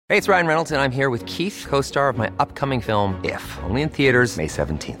Hey, it's Ryan Reynolds, and I'm here with Keith, co-star of my upcoming film, If, only in theaters May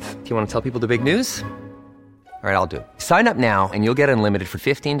 17th. Do you want to tell people the big news? All right, I'll do it. Sign up now and you'll get unlimited for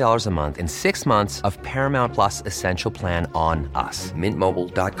 $15 a month and 6 months of Paramount Plus Essential Plan on us.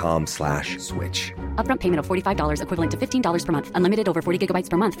 MintMobile.com/switch. Upfront payment of $45 equivalent to $15 per month. Unlimited over 40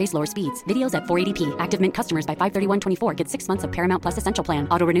 gigabytes per month. Face lower speeds. Videos at 480p. Active Mint customers by 531.24 get 6 months of Paramount Plus Essential Plan.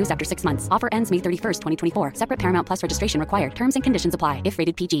 Auto renews after 6 months. Offer ends May 31st, 2024. Separate Paramount Plus registration required. Terms and conditions apply if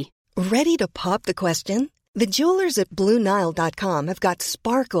rated PG. Ready to pop the question? The jewelers at BlueNile.com have got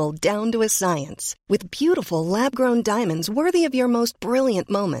sparkle down to a science with beautiful lab-grown diamonds worthy of your most brilliant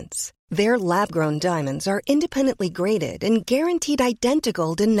moments. Their lab-grown diamonds are independently graded and guaranteed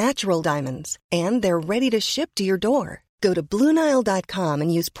identical to natural diamonds, and they're ready to ship to your door. Go to BlueNile.com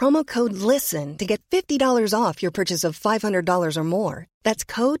and use promo code LISTEN to get $50 off your purchase of $500 or more. That's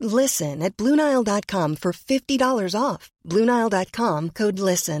code LISTEN at BlueNile.com for $50 off. BlueNile.com, code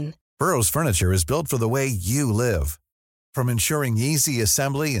LISTEN. Burrow's furniture is built for the way you live. From ensuring easy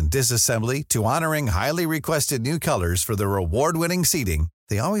assembly and disassembly to honoring highly requested new colors for their award-winning seating,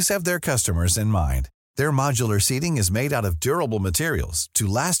 they always have their customers in mind. Their modular seating is made out of durable materials to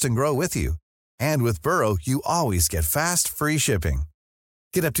last and grow with you. And with Burrow, you always get fast, free shipping.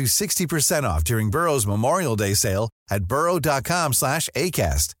 Get up to 60% off during Burrow's Memorial Day sale at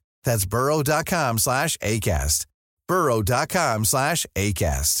burrow.com/ACAST. That's burrow.com/ACAST.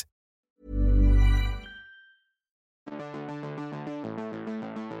 burrow.com/ACAST.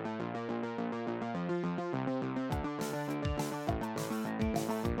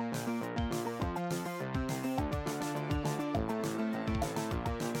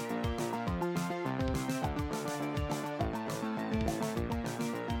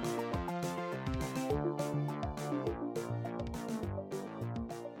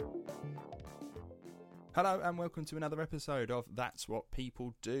 Hello and welcome to another episode of That's What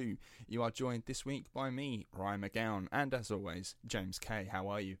People Do. You are joined this week by me, Ryan McGowan, and as always, James Kay. How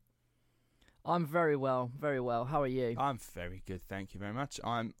are you? I'm very well, very well. How are you? I'm very good, thank you very much.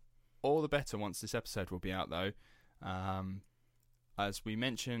 I'm all the better once this episode will be out though. As we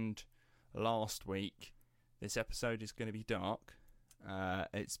mentioned last week, this episode is going to be dark.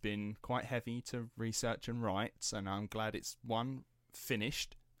 It's been quite heavy to research and write, and I'm glad it's one,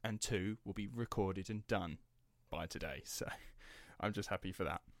 finished, and two, will be recorded and done by today. So I'm just happy for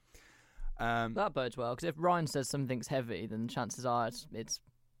that. That bodes well, because if Ryan says something's heavy, then chances are it's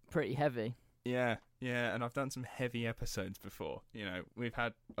pretty heavy. Yeah, and I've done some heavy episodes before. You know, we've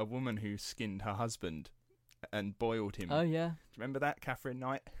had a woman who skinned her husband and boiled him. Oh, yeah. Do you remember that, Catherine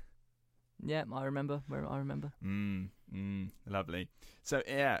Knight? Yeah, I remember. Lovely. So,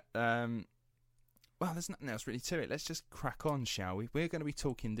 yeah, well, there's nothing else really to it. Let's just crack on, shall we? We're going to be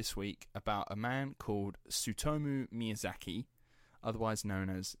talking this week about a man called Tsutomu Miyazaki, otherwise known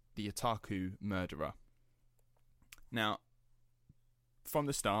as the Otaku Murderer. Now, from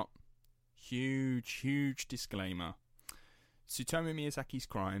the start, huge disclaimer. Tsutomu Miyazaki's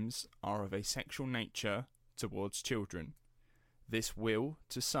crimes are of a sexual nature towards children. This will,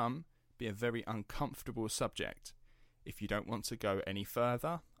 to some, be a very uncomfortable subject. If you don't want to go any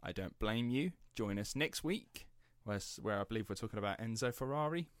further, I don't blame you. Join us next week, where I believe we're talking about Enzo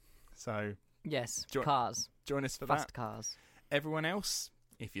Ferrari. So yes, cars. Join us for Fast that. Cars. Everyone else,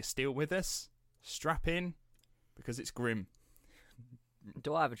 if you're still with us, strap in, because it's grim.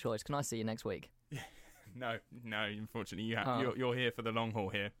 Do I have a choice? Can I see you next week? No. Unfortunately, you're here for the long haul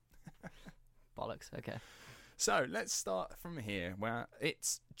here. Bollocks. Okay. So let's start from here, where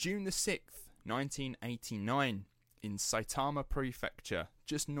it's June the 6th, 1989. In Saitama Prefecture,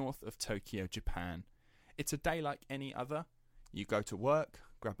 just north of Tokyo, Japan. It's a day like any other. You go to work,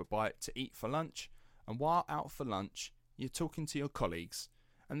 grab a bite to eat for lunch, and while out for lunch, you're talking to your colleagues,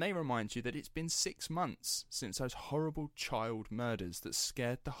 and they remind you that it's been 6 months since those horrible child murders that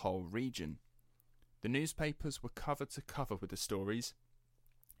scared the whole region. The newspapers were cover to cover with the stories.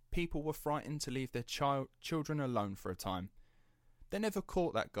 People were frightened to leave their children alone for a time. They never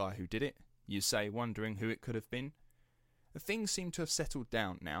caught that guy who did it, you say, wondering who it could have been. Things seem to have settled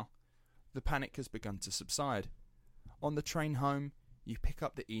down now. The panic has begun to subside. On the train home, you pick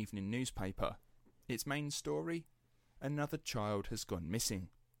up the evening newspaper. Its main story? Another child has gone missing.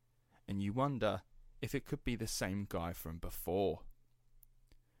 And you wonder if it could be the same guy from before.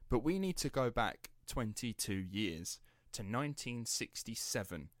 But we need to go back 22 years to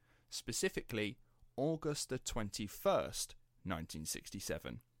 1967, specifically August the 21st,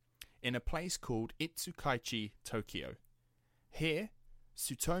 1967, in a place called Itsukaichi, Tokyo. Here,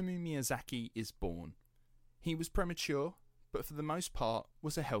 Tsutomu Miyazaki is born. He was premature, but for the most part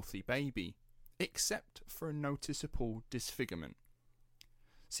was a healthy baby, except for a noticeable disfigurement.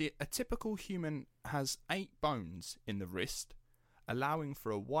 See, a typical human has 8 bones in the wrist, allowing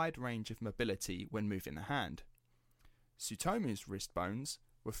for a wide range of mobility when moving the hand. Tsutomu's wrist bones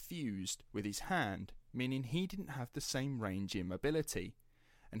were fused with his hand, meaning he didn't have the same range in mobility,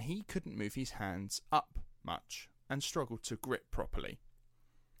 and he couldn't move his hands up much and struggled to grip properly.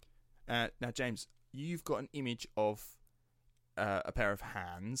 Now, James, you've got an image of a pair of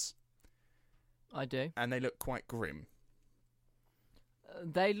hands. I do. And they look quite grim.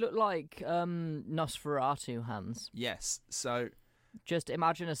 They look like Nosferatu hands. Yes, so... Just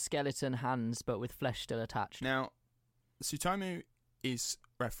imagine a skeleton hands, but with flesh still attached. Now, Tsutomu is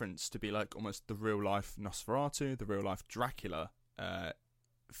referenced to be like almost the real-life Nosferatu, the real-life Dracula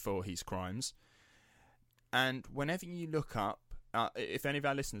for his crimes. And whenever you look up, if any of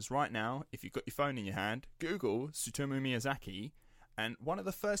our listeners right now, if you've got your phone in your hand, Google Tsutomu Miyazaki, and one of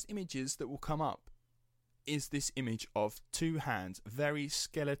the first images that will come up is this image of 2 hands, very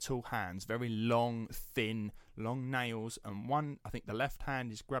skeletal hands, very long, thin, long nails, and one, I think the left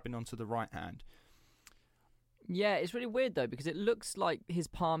hand is grabbing onto the right hand. Yeah, it's really weird though, because it looks like his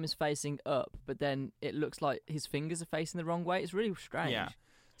palm is facing up, but then it looks like his fingers are facing the wrong way. It's really strange. Yeah,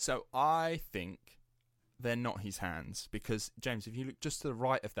 so I think they're not his hands, because, James, if you look just to the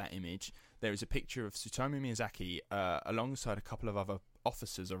right of that image, there is a picture of Tsutomu Miyazaki alongside a couple of other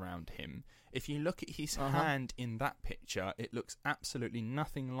officers around him. If you look at his hand in that picture, it looks absolutely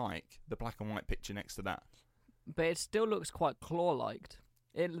nothing like the black and white picture next to that. But it still looks quite claw-like.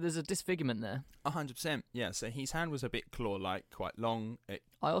 There's a disfigurement there. 100%, yeah. So his hand was a bit claw-like, quite long.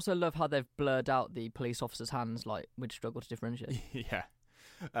 I also love how they've blurred out the police officer's hands, like, we'd struggle to differentiate. Yeah.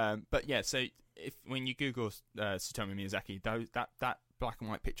 But yeah, so when you Google Tsutomu Miyazaki, that black and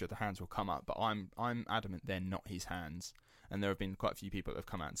white picture of the hands will come up, but I'm adamant they're not his hands. And there have been quite a few people that have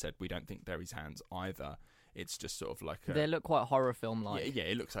come out and said, we don't think they're his hands either. It's just sort of like... They look quite horror film-like. Yeah,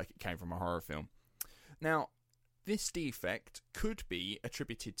 it looks like it came from a horror film. Now, this defect could be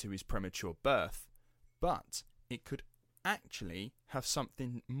attributed to his premature birth, but it could actually have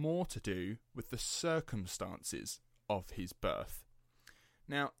something more to do with the circumstances of his birth.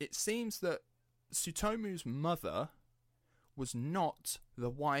 Now, it seems that Tsutomu's mother was not the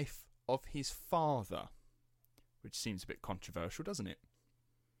wife of his father, which seems a bit controversial, doesn't it?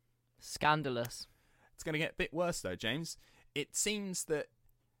 Scandalous. It's going to get a bit worse, though, James. It seems that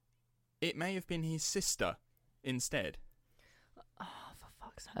it may have been his sister instead. Oh, for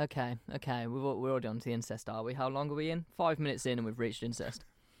fuck's sake. Okay. We're already on to the incest, are we? How long are we in? 5 minutes in and we've reached incest.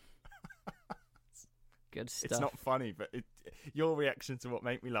 Good stuff. It's not funny, but your reaction to what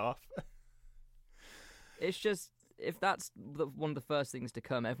made me laugh. It's just, if that's one of the first things to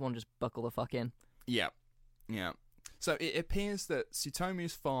come, everyone just buckle the fuck in. Yeah. So it appears that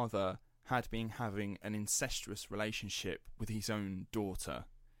Tsutomu's father had been having an incestuous relationship with his own daughter.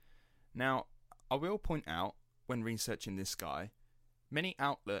 Now, I will point out, when researching this guy, many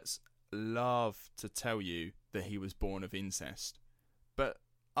outlets love to tell you that he was born of incest, but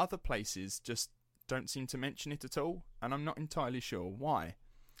other places just don't seem to mention it at all, and I'm not entirely sure why.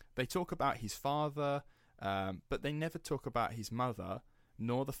 They talk about his father, but they never talk about his mother,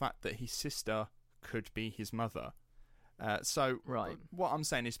 nor the fact that his sister could be his mother. Right. What I'm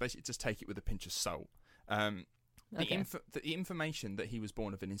saying is basically just take it with a pinch of salt. The information that he was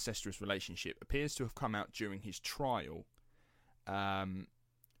born of an incestuous relationship appears to have come out during his trial.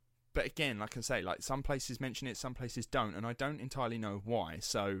 But again, like I say, like some places mention it, some places don't, and I don't entirely know why.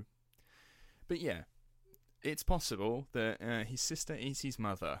 So, but yeah, it's possible that his sister is his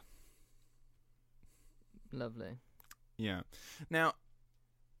mother. Lovely. Yeah. Now,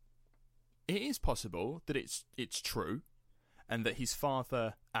 it is possible that it's true, and that his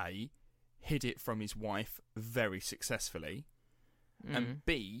father, A, hid it from his wife very successfully, and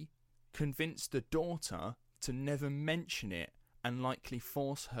B, convinced the daughter to never mention it and likely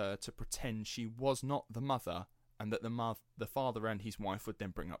force her to pretend she was not the mother, and that the father and his wife would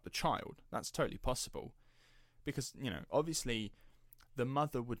then bring up the child. That's totally possible. Because, obviously the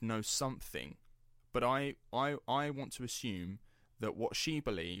mother would know something, but I want to assume that what she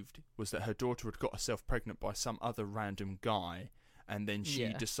believed was that her daughter had got herself pregnant by some other random guy, and then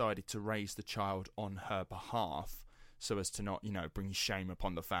she decided to raise the child on her behalf so as to not, bring shame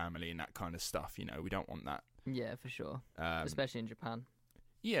upon the family and that kind of stuff. We don't want that. Yeah, for sure. Especially in Japan.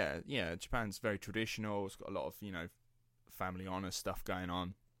 Yeah, Japan's very traditional. It's got a lot of, family honour stuff going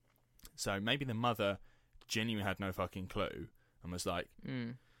on. So maybe the mother genuinely had no fucking clue and was like,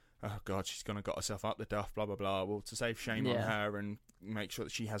 oh God, she's gonna got herself up the duff, blah blah blah. Well, to save shame on her and make sure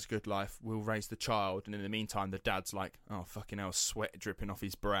that she has a good life, we'll raise the child. And in the meantime, the dad's like, oh fucking hell, sweat dripping off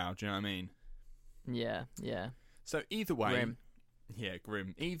his brow. Do you know what I mean? Yeah. So either way, Grim. Yeah,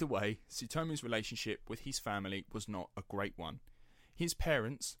 grim. Either way, Tsutomu's relationship with his family was not a great one. His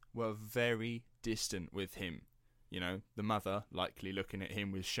parents were very distant with him. You know, the mother likely looking at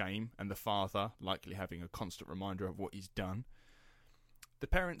him with shame, and the father likely having a constant reminder of what he's done. The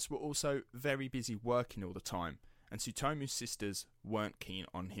parents were also very busy working all the time, and Tsutomu's sisters weren't keen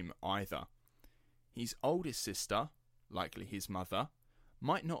on him either. His oldest sister, likely his mother,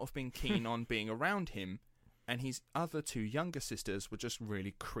 might not have been keen on being around him, and his other two younger sisters were just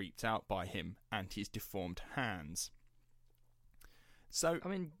really creeped out by him and his deformed hands. So, I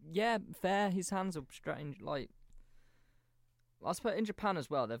mean, yeah, fair. His hands are strange. Like, I suppose in Japan as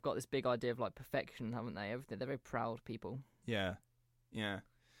well, they've got this big idea of like perfection, haven't they? Everything. They're very proud people. yeah.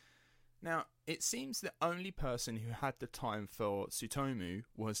 Now, it seems the only person who had the time for Tsutomu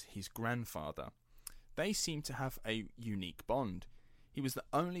was his grandfather. They seemed to have a unique bond. He was the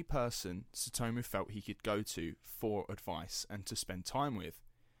only person Tsutomu felt he could go to for advice and to spend time with.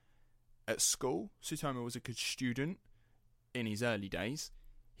 At school, Tsutomu was a good student in his early days.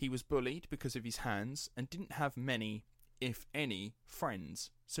 He was bullied because of his hands and didn't have many, if any, friends,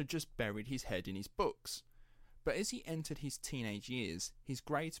 so just buried his head in his books. But as he entered his teenage years, his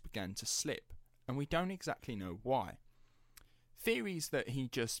grades began to slip, and we don't exactly know why. Theories that he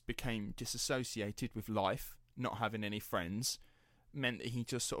just became disassociated with life, not having any friends, meant that he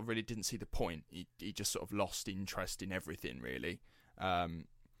just sort of really didn't see the point. He just sort of lost interest in everything, really.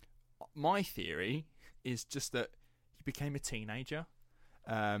 My theory is just that he became a teenager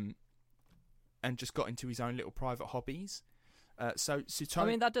and just got into his own little private hobbies. So Tsutomu... I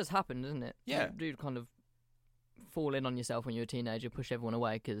mean, that does happen, doesn't it? Yeah. You do kind of fall in on yourself when you're a teenager, push everyone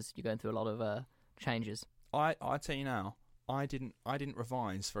away because you're going through a lot of changes. I tell you now, I didn't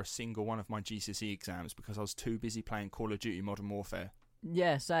revise for a single one of my GCSE exams because I was too busy playing Call of Duty Modern Warfare.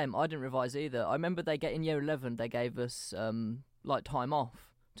 Yeah, same. I didn't revise either. I remember in year 11, they gave us like time off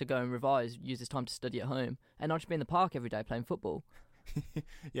to go and revise, use this time to study at home, and I'd just be in the park every day playing football.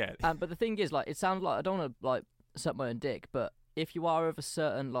 Yeah. But the thing is, like, it sounds like I don't want to like suck my own dick, but if you are of a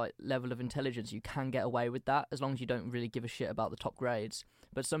certain like level of intelligence, you can get away with that as long as you don't really give a shit about the top grades.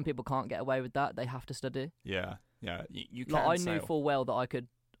 But some people can't get away with that; they have to study. Yeah. You can. Like, I knew full well that I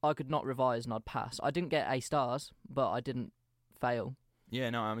could not revise and I'd pass. I didn't get A stars, but I didn't fail. Yeah,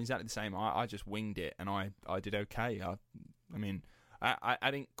 no, I'm exactly the same. I just winged it, and I did okay. I mean, I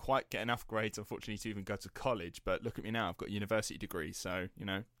didn't quite get enough grades, unfortunately, to even go to college. But look at me now; I've got a university degree, so you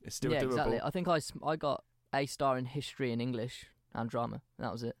know it's still doable. Exactly. I think I got A star in history and English and drama, and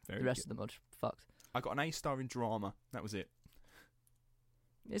that was it. Very the rest good. of them I just fucked. I got an A star in drama. That was it.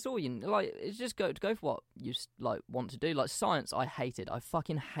 It's all you like. It's just go for what you like want to do. Like science, I hated. I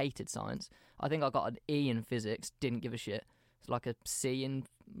fucking hated science. I think I got an E in physics. Didn't give a shit. It's like a C in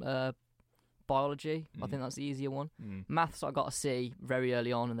biology. I think that's the easier one. Maths, I got a C very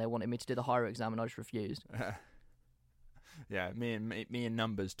early on, and they wanted me to do the higher exam, and I just refused. Yeah, me and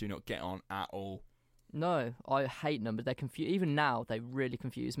numbers do not get on at all. No, I hate numbers. They confuse. Even now, they really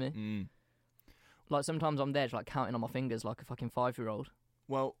confuse me. Like sometimes I'm there, just like counting on my fingers like a fucking 5-year-old.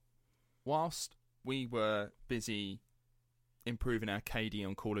 Well, whilst we were busy improving our KD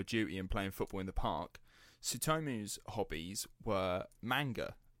on Call of Duty and playing football in the park, Tsutomu's hobbies were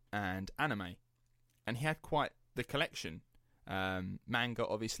manga and anime, and he had quite the collection. Manga,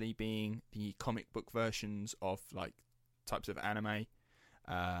 obviously, being the comic book versions of like types of anime,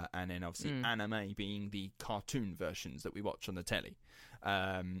 and then obviously anime being the cartoon versions that we watch on the telly.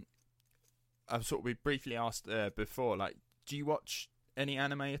 We briefly asked before, like, do you watch any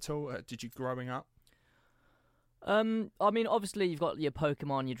anime at all? Did you growing up? I mean, obviously you've got your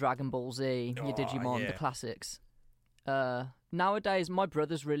Pokemon, your Dragon Ball Z, your Digimon, yeah. the classics. Nowadays, my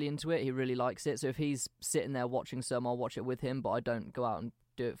brother's really into it. He really likes it. So if he's sitting there watching some, I'll watch it with him. But I don't go out and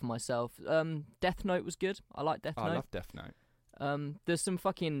do it for myself. Death Note was good. I like Death Note. I love Death Note. There's some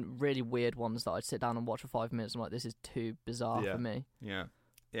fucking really weird ones that I'd sit down and watch for 5 minutes. I'm like, this is too bizarre for me. Yeah.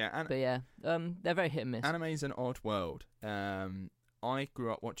 But yeah, they're very hit and miss. Anime's an odd world. I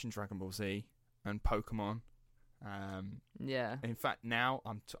grew up watching Dragon Ball Z and Pokemon. Yeah. In fact, now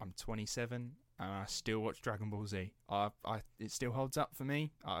I'm 27 and I still watch Dragon Ball Z. It still holds up for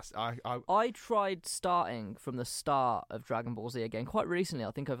me. I tried starting from the start of Dragon Ball Z again quite recently.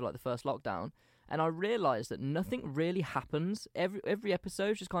 I think over like the first lockdown, and I realised that nothing really happens. Every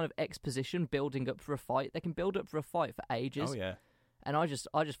episode's just kind of exposition building up for a fight. They can build up for a fight for ages. Oh yeah. And I just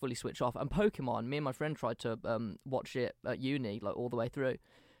fully switch off. And Pokemon, me and my friend tried to watch it at uni, like all the way through.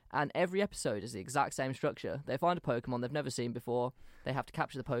 And every episode is the exact same structure. They find a Pokemon they've never seen before. They have to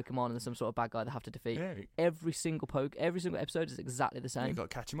capture the Pokemon, and there's some sort of bad guy they have to defeat. Yeah. Every single episode is exactly the same. You've got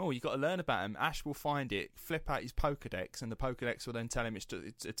to catch them all. You've got to learn about them. Ash will find it, flip out his Pokedex, and the Pokedex will then tell him it's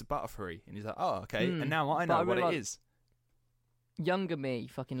a Butterfree. And he's like, oh, okay. And now I know what it is. Younger me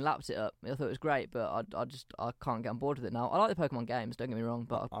fucking lapped it up. I thought it was great, but I can't get on board with it now. I like the Pokemon games, don't get me wrong,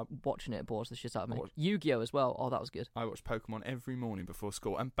 but watching it bores the shit out of me. Yu-Gi-Oh as well. Oh, that was good. I watched Pokemon every morning before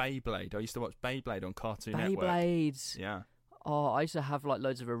school, and Beyblade. I used to watch Beyblade on Cartoon Network. Beyblades. Yeah. Oh, I used to have like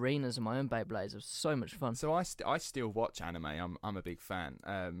loads of arenas and my own Beyblades. It was so much fun. So I still watch anime. I'm a big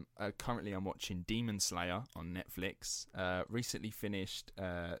fan. Currently, I'm watching Demon Slayer on Netflix. Recently finished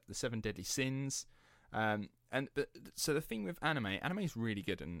The Seven Deadly Sins. So the thing with anime is really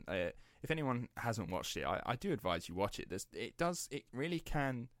good, and if anyone hasn't watched it, I do advise you watch it. It really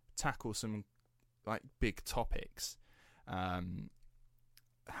can tackle some like big topics.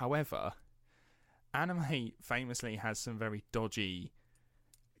 However, anime famously has some very dodgy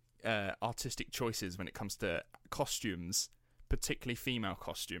artistic choices when it comes to costumes, particularly female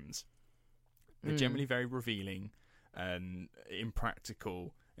costumes. They're generally very revealing and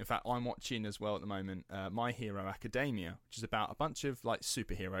impractical. In fact, I'm watching as well at the moment My Hero Academia, which is about a bunch of like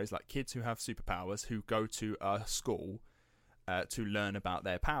superheroes, like kids who have superpowers who go to a school to learn about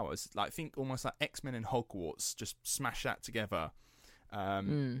their powers. Like think almost like X-Men and Hogwarts, just smash that together.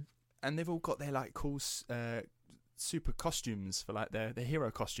 And they've all got their like cool super costumes for like their hero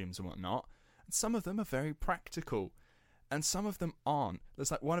costumes and whatnot. And some of them are very practical. And some of them aren't.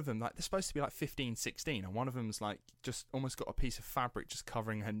 There's like one of them, like they're supposed to be like 15, 16, and one of them's like just almost got a piece of fabric just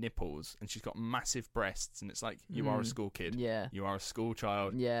covering her nipples, and she's got massive breasts, and it's like, you are a school kid. Yeah. You are a school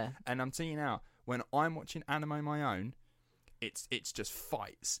child. Yeah. And I'm telling you now, when I'm watching anime on my own, it's just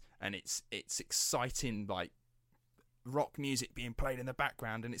fights, and it's exciting, like rock music being played in the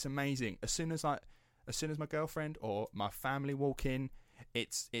background, and it's amazing. As soon as my girlfriend or my family walk in,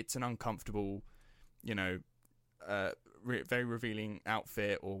 it's an uncomfortable, very revealing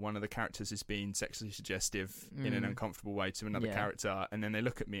outfit, or one of the characters is being sexually suggestive in an uncomfortable way to another character, and then they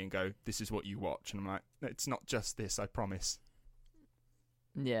look at me and go, this is what you watch, and I'm like, it's not just this, I promise.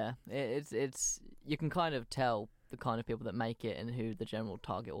 Yeah, it's you can kind of tell the kind of people that make it and who the general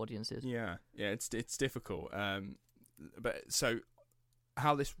target audience is. Yeah, it's difficult. But so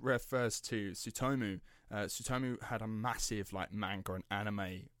how this refers to Tsutomu, Tsutomu had a massive like manga and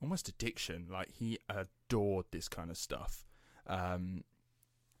anime almost addiction. Like he adored this kind of stuff, and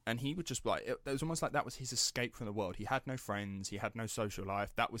he would just like, it was almost like that was his escape from the world. He had no friends, he had no social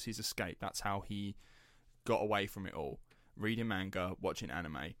life. That was his escape. That's how he got away from it all. Reading manga, watching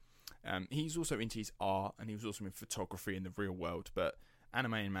anime. He's also into his art, and he was also in photography in the real world. But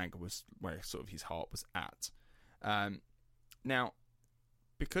anime and manga was where sort of his heart was at. Now,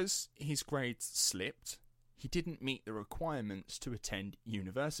 because his grades slipped, he didn't meet the requirements to attend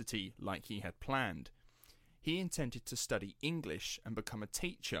university like he had planned. He intended to study English and become a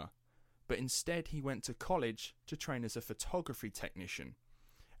teacher, but instead he went to college to train as a photography technician.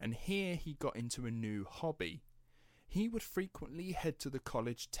 And here he got into a new hobby. He would frequently head to the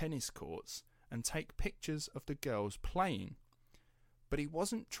college tennis courts and take pictures of the girls playing. But he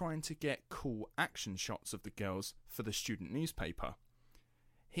wasn't trying to get cool action shots of the girls for the student newspaper.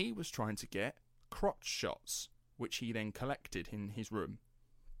 He was trying to get crotch shots, which he then collected in his room.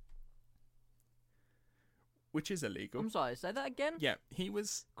 Which is illegal. I'm sorry, say that again? Yeah, he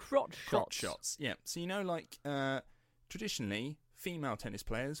was... Crotch shots. Yeah, so like, traditionally, female tennis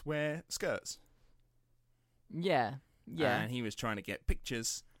players wear skirts. Yeah. And he was trying to get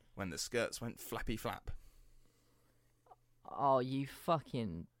pictures when the skirts went flappy flap. Oh, you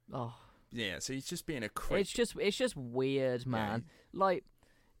fucking... Oh. Yeah, so he's just being a creep. It's just weird, man. Yeah. Like,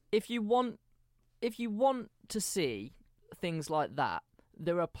 if you want to see things like that,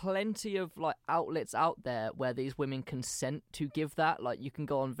 there are plenty of like outlets out there where these women consent to give that. Like, you can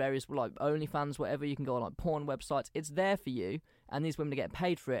go on various like OnlyFans, whatever. You can go on like porn websites. It's there for you, and these women are getting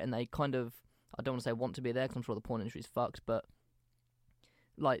paid for it, and they kind of, I don't want to say want to be there because I'm sure the porn industry's fucked, but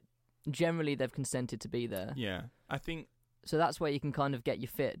like generally they've consented to be there. Yeah, I think. So that's where you can kind of get your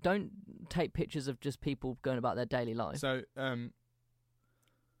fit. Don't take pictures of just people going about their daily life. So, Tsutomu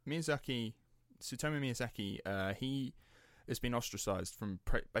Miyazaki, he has been ostracized from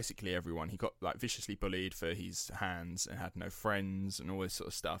basically everyone. He got like viciously bullied for his hands and had no friends and all this sort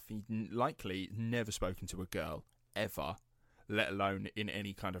of stuff. He likely never spoken to a girl ever, let alone in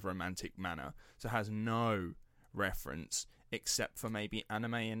any kind of romantic manner. So has no reference except for maybe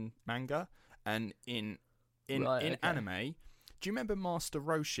anime and manga. And in anime, do you remember Master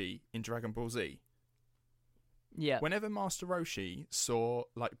Roshi in Dragon Ball Z? Yeah. Whenever Master Roshi saw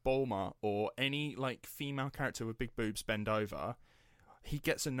like Bulma or any like female character with big boobs bend over, he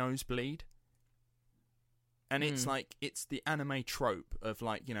gets a nosebleed. And it's like, it's the anime trope of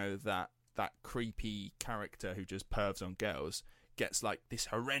like, you know, that creepy character who just pervs on girls gets like this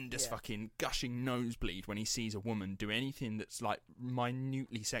horrendous fucking gushing nosebleed when he sees a woman do anything that's like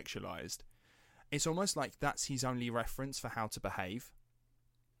minutely sexualized. It's almost like that's his only reference for how to behave.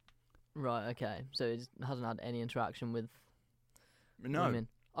 Right, okay. So it hasn't had any interaction with No.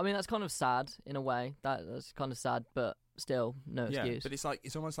 I mean, that's kind of sad in a way. That's kind of sad, but still, no excuse. But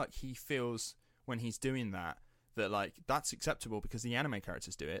it's almost like he feels when he's doing that like that's acceptable because the anime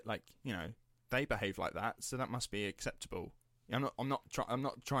characters do it. Like, you know, they behave like that, so that must be acceptable. I'm not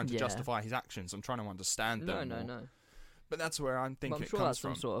trying to justify his actions. I'm trying to understand them. No. But that's where I'm thinking I'm it sure comes that's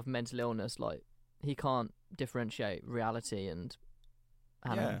from. some sort of mental illness. Like, he can't differentiate reality and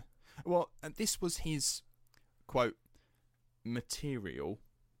anime. Yeah. Well, and this was his quote material,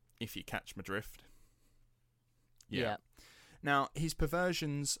 if you catch my drift. Yeah. Now, his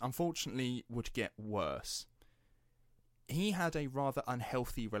perversions, unfortunately, would get worse. He had a rather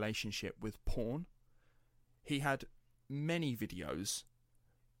unhealthy relationship with porn. He had many videos,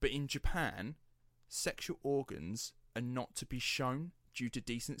 but in Japan, sexual organs are not to be shown due to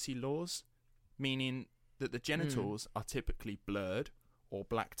decency laws, meaning that the genitals are typically blurred or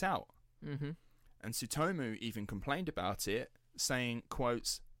blacked out. Mm-hmm. And Tsutomu even complained about it, saying,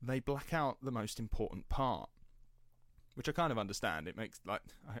 quotes, "They black out the most important part." Which I kind of understand. It makes, like,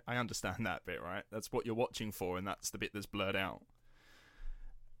 I understand that bit, right? That's what you're watching for, and that's the bit that's blurred out.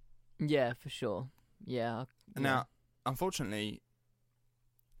 Yeah, for sure. Yeah. Now, unfortunately,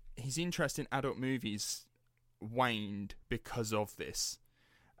 his interest in adult movies waned because of this.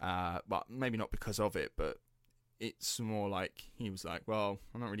 Well, maybe not because of it, but it's more like he was like, well,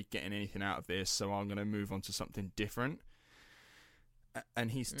 I'm not really getting anything out of this, so I'm going to move on to something different.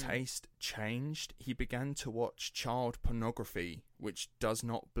 And his taste changed. He began to watch child pornography, which does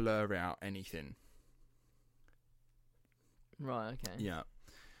not blur out anything. Right, okay. Yeah.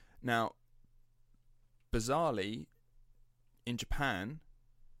 Now, bizarrely, in Japan,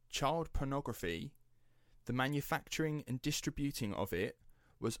 child pornography, the manufacturing and distributing of it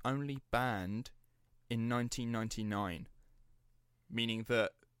was only banned in 1999. Meaning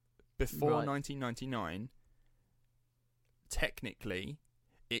that before 1999, technically,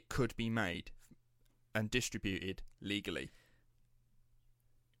 it could be made and distributed legally.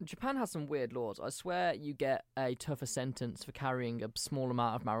 Japan has some weird laws. I swear you get a tougher sentence for carrying a small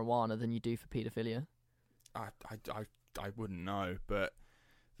amount of marijuana than you do for paedophilia. I wouldn't know, but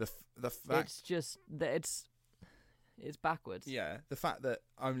the fact it's just that it's backwards. Yeah, the fact that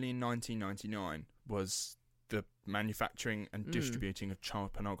only in 1999 was the manufacturing and distributing of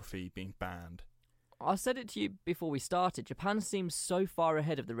child pornography being banned. I said it to you before we started. Japan seems so far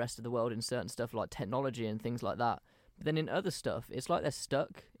ahead of the rest of the world in certain stuff like technology and things like that. But then in other stuff, it's like they're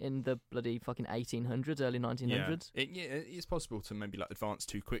stuck in the bloody fucking 1800s, early 1900s. Yeah, it's possible to maybe like advance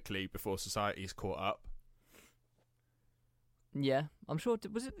too quickly before society is caught up. Yeah, I'm sure.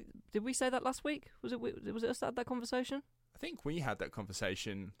 Did we say that last week? Was it us that had that conversation? I think we had that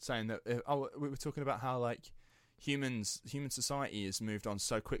conversation saying that. We were talking about how like human society has moved on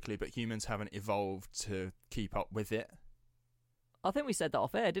so quickly, but humans haven't evolved to keep up with it. I think we said that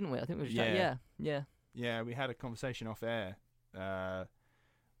off air, didn't we? I think we were just Yeah, we had a conversation off air. We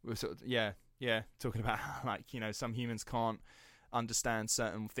were sort of, talking about how, like, you know, some humans can't understand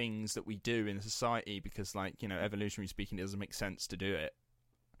certain things that we do in society because, like, you know, evolutionary speaking, it doesn't make sense to do it.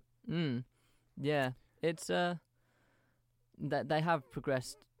 Yeah, it's that they have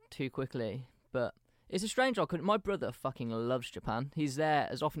progressed too quickly, but it's a strange one. My brother fucking loves Japan. He's there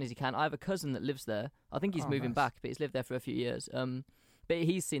as often as he can. I have a cousin that lives there. I think he's moving back, but he's lived there for a few years. But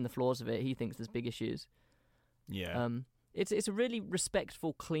he's seen the flaws of it. He thinks there's big issues. Yeah. It's a really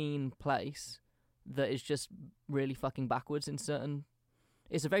respectful, clean place that is just really fucking backwards in certain.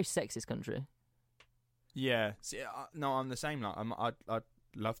 It's a very sexist country. Yeah. See, no, I'm the same. Like, I'd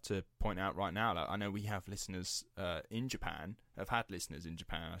love to point out right now. Like, I know we have listeners in Japan. Have had listeners in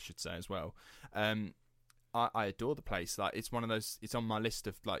Japan, I should say as well. I adore the place. Like, it's one of those. It's on my list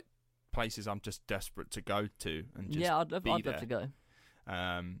of like places I'm just desperate to go to and just I'd love to go.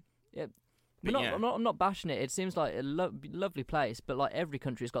 Yeah. I'm not bashing it. It seems like a lovely place, but like every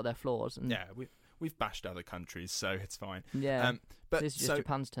country's got their flaws. And yeah, we've bashed other countries, so it's fine. Yeah, but this is just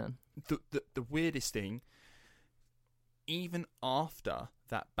Japan's turn. The weirdest thing, even after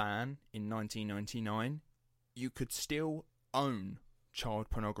that ban in 1999, you could still own child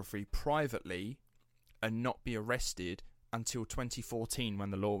pornography privately and not be arrested until 2014 when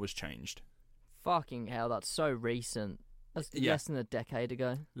the law was changed. Fucking hell, that's so recent. That's less than a decade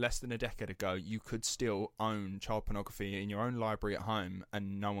ago. Less than a decade ago, you could still own child pornography in your own library at home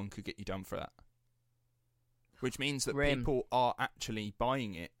and no one could get you done for that. Which means that people are actually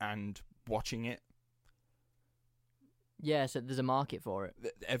buying it and watching it. Yeah, so there's a market for it.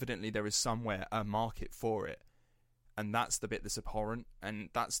 Evidently, there is somewhere a market for it. And that's the bit that's abhorrent. And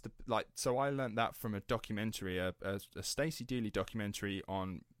that's the, like, so I learned that from a documentary, a Stacey Dooley documentary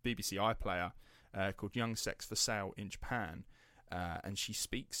on BBC iPlayer called Young Sex for Sale in Japan. And she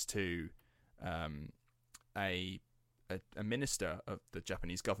speaks to a minister of the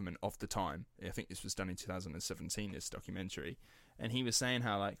Japanese government of the time. I think this was done in 2017, this documentary. And he was saying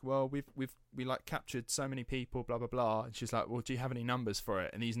how, like, well, we like captured so many people, blah blah blah. And she's like, well, do you have any numbers for it?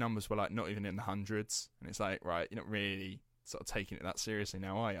 And these numbers were like not even in the hundreds. And it's like, right, you're not really sort of taking it that seriously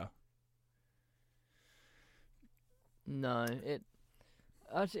now, are you? No, it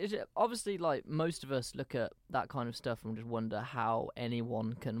obviously, like, most of us look at that kind of stuff and just wonder how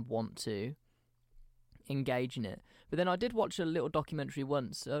anyone can want to engage in it. But then I did watch a little documentary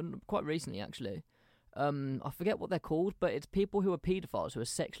once, quite recently actually. I forget what they're called, but it's people who are paedophiles who are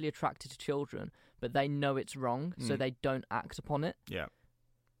sexually attracted to children, but they know it's wrong, so they don't act upon it. Yeah.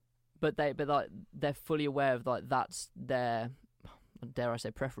 But they're fully aware of, like, that's their, dare I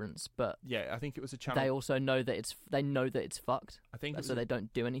say, preference. But yeah, I think it was a channel. They also know that it's fucked. I think so they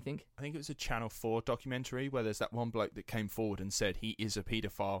don't do anything. I think it was a Channel 4 documentary where there's that one bloke that came forward and said he is a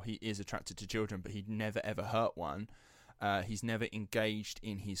paedophile, he is attracted to children, but he'd never ever hurt one. He's never engaged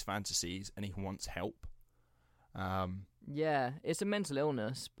in his fantasies, and he wants help. Yeah, it's a mental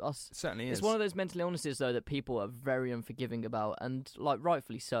illness. It certainly is. It's one of those mental illnesses, though, that people are very unforgiving about, and, like,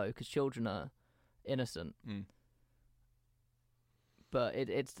 rightfully so, because children are innocent. But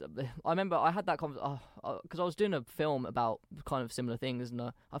it's. I remember I had that conversation because I was doing a film about kind of similar things, and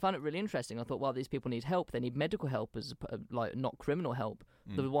I found it really interesting. I thought, well, these people need help. They need medical help, as like, not criminal help.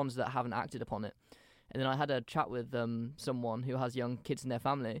 The ones that haven't acted upon it. And then I had a chat with someone who has young kids in their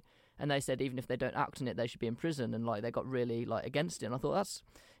family, and they said even if they don't act on it, they should be in prison, and, like, they got really, like, against it. And I thought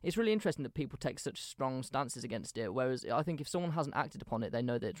it's really interesting that people take such strong stances against it. Whereas I think if someone hasn't acted upon it, they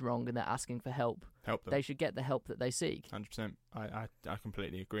know that it's wrong and they're asking for help. Help them. They should get the help that they seek. 100%. I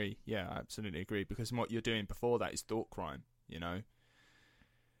completely agree. Yeah, I absolutely agree. Because what you're doing before that is thought crime. You know.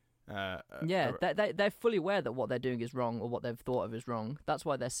 They're fully aware that what they're doing is wrong or what they've thought of is wrong. That's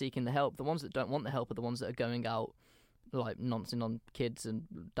why they're seeking the help. The ones that don't want the help are the ones that are going out, like, nonsense on kids and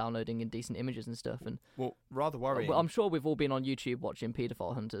downloading indecent images and stuff. And, well, rather worrying. I'm sure we've all been on YouTube watching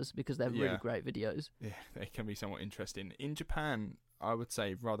paedophile hunters because they're really great videos. Yeah, they can be somewhat interesting. In Japan, I would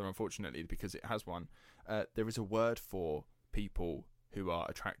say, rather unfortunately, because it has one, there is a word for people who are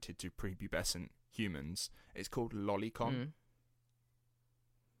attracted to prepubescent humans. It's called lolicon.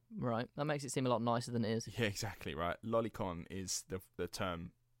 Right, that makes it seem a lot nicer than it is. Yeah, exactly right. Lolicon is the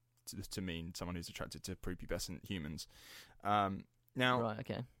term to mean someone who's attracted to prepubescent humans. Now, right,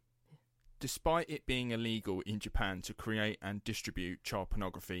 okay. Despite it being illegal in Japan to create and distribute child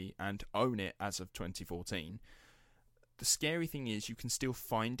pornography and own it as of 2014, the scary thing is you can still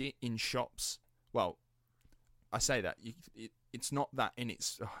find it in shops. Well, I say that it's not that in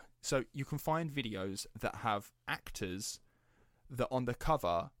its. So you can find videos that have actors that on the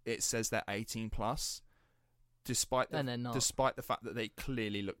cover it says they're 18 plus, despite the fact that they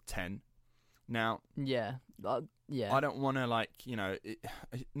clearly look 10. Now, yeah, I don't want to, like, you know,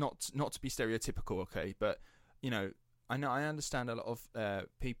 not to be stereotypical, okay, but, you know I understand a lot of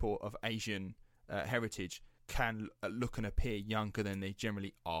people of Asian heritage can look and appear younger than they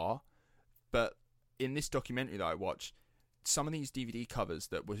generally are, but in this documentary that I watched, some of these DVD covers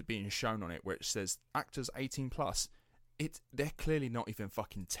that was being shown on it, where it says actors 18 plus. They're clearly not even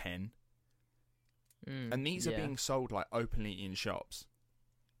fucking 10. And these are being sold, like, openly in shops.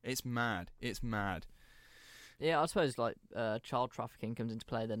 It's mad. It's mad. Yeah, I suppose, like, child trafficking comes into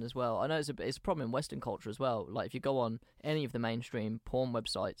play then as well. I know it's a problem in Western culture as well. Like, if you go on any of the mainstream porn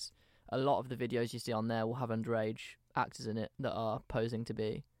websites, a lot of the videos you see on there will have underage actors in it that are posing to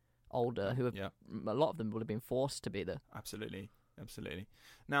be older, who have, a lot of them will have been forced to be there. Absolutely.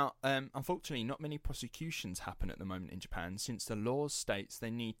 Now, unfortunately, not many prosecutions happen at the moment in Japan, since the law states they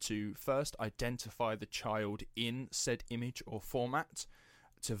need to first identify the child in said image or format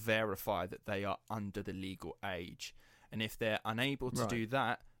to verify that they are under the legal age. And if they're unable to do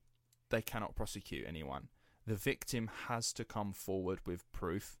that, they cannot prosecute anyone. The victim has to come forward with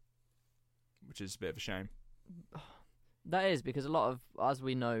proof, which is a bit of a shame. That is, because a lot of, as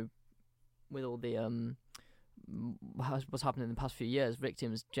we know, with all the what's happened in the past few years,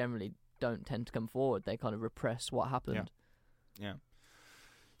 victims generally don't tend to come forward. They kind of repress what happened. Yeah.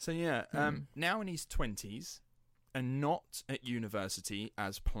 So yeah, now in his 20s, and not at university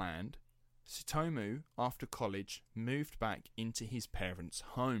as planned, Tsutomu, after college, moved back into his parents'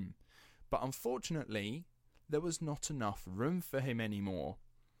 home. But unfortunately, there was not enough room for him anymore.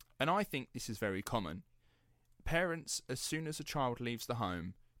 And I think this is very common. Parents, as soon as a child leaves the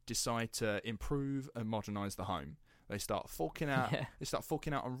home, decide to improve and modernise the home. They start forking out. Yeah. They start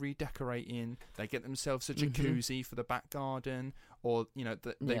forking out and redecorating. They get themselves a jacuzzi for the back garden, or they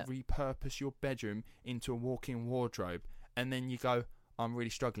repurpose your bedroom into a walk-in wardrobe. And then you go, "I'm really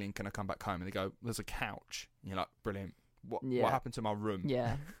struggling. Can I come back home?" And they go, "There's a couch." And you're like, "Brilliant. What happened to my room?"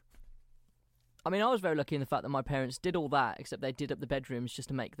 Yeah. I mean, I was very lucky in the fact that my parents did all that, except they did up the bedrooms just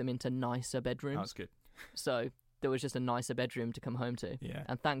to make them into nicer bedrooms. That's good. So there was just a nicer bedroom to come home to. Yeah.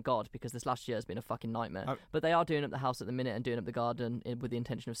 And thank God, because this last year has been a fucking nightmare. But they are doing up the house at the minute and doing up the garden with the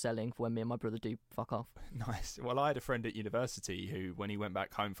intention of selling for when me and my brother do fuck off. Nice. Well, I had a friend at university who, when he went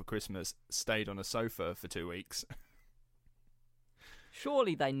back home for Christmas, stayed on a sofa for 2 weeks.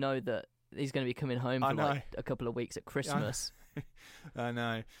 Surely they know that he's going to be coming home for like a couple of weeks at Christmas. I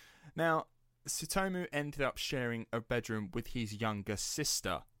know. Now, Tsutomu ended up sharing a bedroom with his younger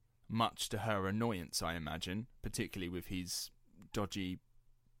sister, much to her annoyance, I imagine, particularly with his dodgy...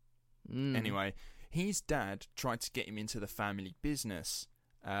 Anyway, his dad tried to get him into the family business,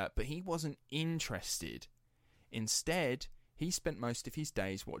 but he wasn't interested. Instead, he spent most of his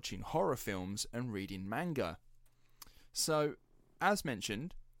days watching horror films and reading manga. So, as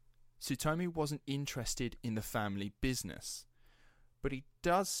mentioned, Tsutomu wasn't interested in the family business, but he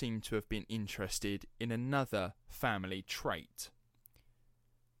does seem to have been interested in another family trait.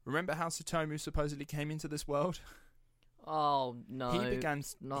 Remember how Tsutomu supposedly came into this world? Oh, no.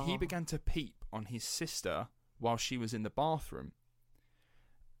 He began to peep on his sister while she was in the bathroom.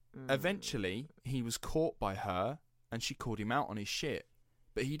 Eventually, he was caught by her, and she called him out on his shit,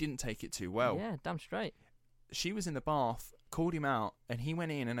 but he didn't take it too well. Yeah, damn straight. She was in the bath, called him out, and he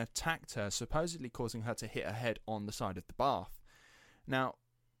went in and attacked her, supposedly causing her to hit her head on the side of the bath. Now,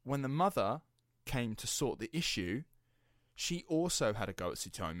 when the mother came to sort the issue, she also had a go at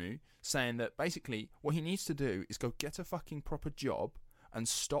Tsutomu, saying that basically what he needs to do is go get a fucking proper job and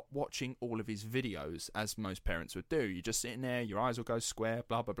stop watching all of his videos, as most parents would do. You're just sitting there, your eyes will go square,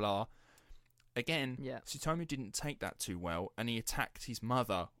 blah, blah, blah. Again, Tsutomu didn't take that too well, and he attacked his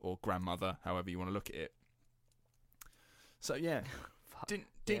mother, or grandmother, however you want to look at it. So yeah,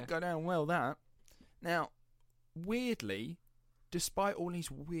 didn't go down well, that. Now, weirdly, despite all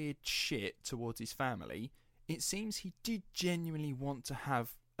his weird shit towards his family, it seems he did genuinely want to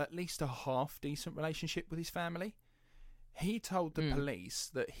have at least a half-decent relationship with his family. He told the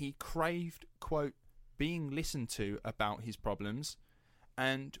police that he craved, quote, being listened to about his problems,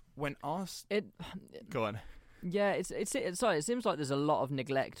 and when asked... Go on. Yeah, sorry, it seems like there's a lot of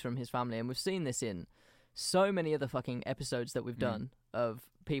neglect from his family, and we've seen this in so many other fucking episodes that we've done of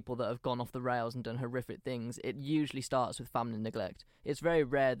people that have gone off the rails and done horrific things. It usually starts with family neglect. It's very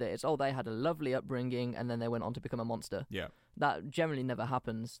rare that it's, they had a lovely upbringing and then they went on to become a monster. Yeah. That generally never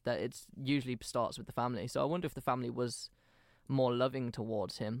happens. That it usually starts with the family. So I wonder if the family was more loving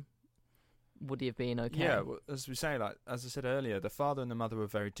towards him. Would he have been okay? Yeah, well, as we say, like as I said earlier, the father and the mother were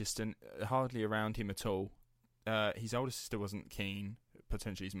very distant, hardly around him at all. His older sister wasn't keen,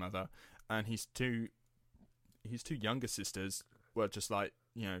 potentially his mother, and his two younger sisters were just like,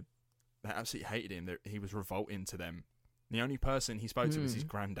 they absolutely hated him. He was revolting to them. The only person he spoke to was his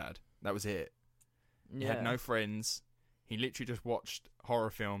granddad. That was it. He had no friends. He literally just watched horror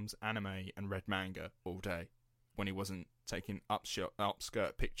films, anime, and read manga all day when he wasn't taking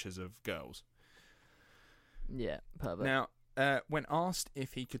upskirt pictures of girls. Yeah, perfect. Now, when asked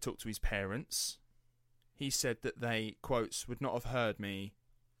if he could talk to his parents, he said that they, quotes, would not have heard me.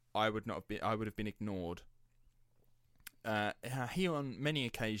 I would have been ignored. He on many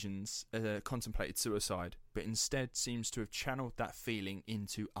occasions contemplated suicide, but instead seems to have channeled that feeling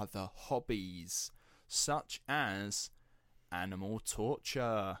into other hobbies, such as animal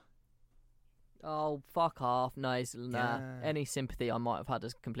torture. Oh, fuck off. Nice. Nah. Yeah. Any sympathy I might have had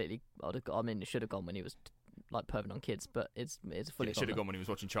is completely... it should have gone when he was like perving on kids, but it's fully... It should have gone when he was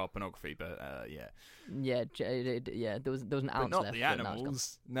watching child pornography, but yeah. Yeah, there was an ounce but not left. the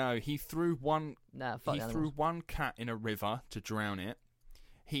animals. No, he threw one... threw one cat in a river to drown it.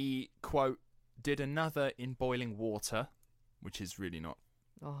 He, quote, did another in boiling water, which is really not...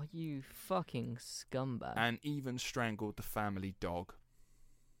 Oh, you fucking scumbag. And even strangled the family dog.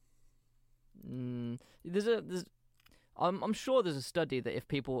 I'm sure there's a study that if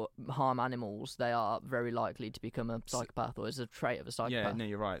people harm animals, they are very likely to become a psychopath, or is a trait of a psychopath. Yeah, no,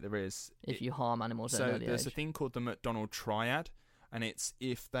 you're right, there is. If you harm animals at an early there's age. a thing called the McDonald Triad, and it's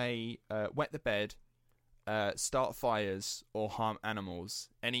if they wet the bed, start fires, or harm animals,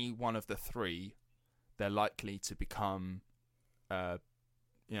 any one of the three, they're likely to become, a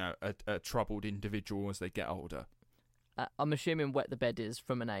troubled individual as they get older. I'm assuming wet the bed is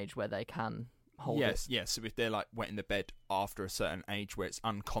from an age where they can hold it. Yes. So if they're like wetting the bed after a certain age where it's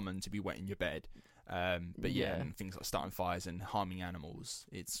uncommon to be wetting your bed, but and things like starting fires and harming animals,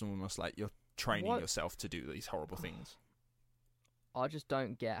 it's almost like you're training yourself to do these horrible things. I just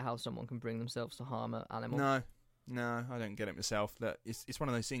don't get how someone can bring themselves to harm an animal. No, I don't get it myself. That it's one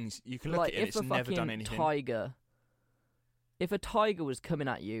of those things you can look at it. It's never done anything. If a tiger was coming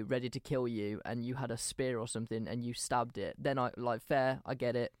at you, ready to kill you, and you had a spear or something and you stabbed it, then fair, I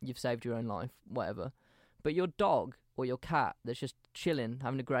get it. You've saved your own life, whatever. But your dog or your cat that's just chilling,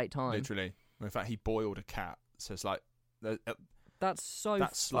 having a great time. Literally. In fact, he boiled a cat. So it's like that's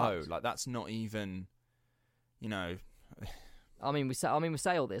slow. Like that's not even, I mean, we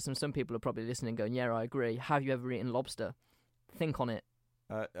say all this, and some people are probably listening, going, "Yeah, I agree." Have you ever eaten lobster? Think on it.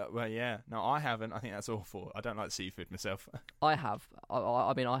 Well, yeah. No, I haven't. I think that's awful. I don't like seafood myself. I have.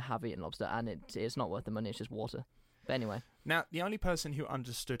 I mean, I have eaten lobster, and it's not worth the money. It's just water. But anyway. Now, the only person who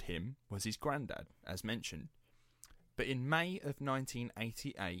understood him was his granddad, as mentioned. But in May of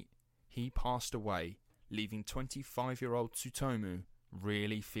 1988, he passed away, leaving 25-year-old Tsutomu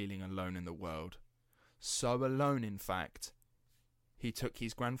really feeling alone in the world. So alone, in fact, he took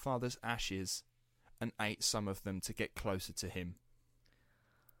his grandfather's ashes and ate some of them to get closer to him.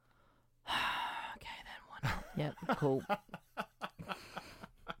 Okay, then why not? Yep, cool.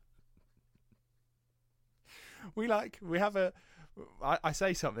 I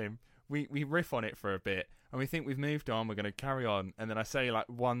say something, we riff on it for a bit, and we think we've moved on, we're going to carry on, and then I say like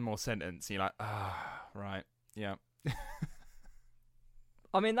one more sentence, and you're like, right, yeah.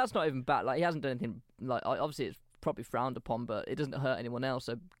 I mean, that's not even bad. Like, he hasn't done anything, like, obviously it's probably frowned upon, but it doesn't hurt anyone else,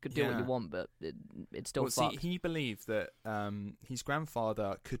 so could do what you want, but it's still fucked. See, he believed that his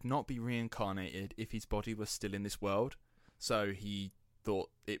grandfather could not be reincarnated if his body was still in this world, so he thought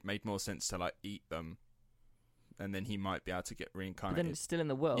it made more sense to like eat them, and then he might be able to get reincarnated. But then it's still in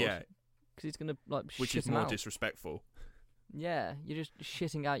the world, yeah, because he's gonna like which shit is more out. disrespectful. Yeah, you're just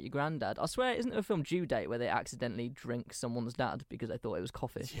shitting out your granddad. I swear, isn't there a film Due Date where they accidentally drink someone's dad because they thought it was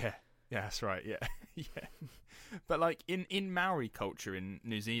coffee? Yeah, that's right. Yeah, yeah. But like in Maori culture in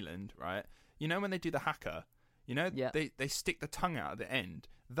New Zealand, right? You know when they do the haka, they stick the tongue out at the end.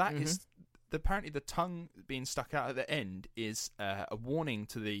 That is apparently the tongue being stuck out at the end is a warning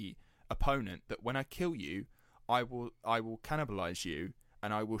to the opponent that when I kill you, I will cannibalize you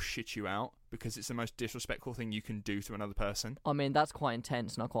and I will shit you out, because it's the most disrespectful thing you can do to another person. I mean, that's quite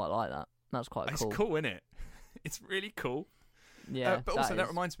intense, and I quite like that. That's quite cool. It's cool, isn't it? It's really cool. Yeah, but also that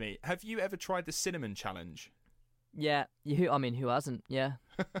reminds me, have you ever tried the cinnamon challenge? Yeah, who hasn't? Yeah.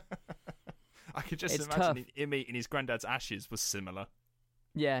 I could just imagine him eating his granddad's ashes was similar.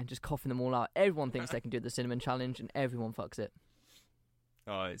 Yeah, just coughing them all out. Everyone thinks they can do the cinnamon challenge, and everyone fucks it.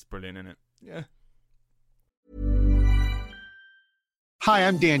 Oh, it's brilliant, isn't it? Yeah. Hi,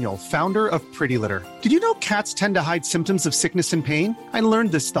 I'm Daniel, founder of Pretty Litter. Did you know cats tend to hide symptoms of sickness and pain? I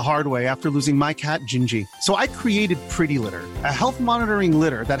learned this the hard way after losing my cat, Gingy. So I created Pretty Litter, a health monitoring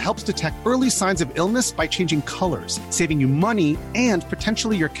litter that helps detect early signs of illness by changing colors, saving you money and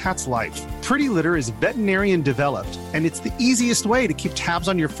potentially your cat's life. Pretty Litter is veterinarian developed, and it's the easiest way to keep tabs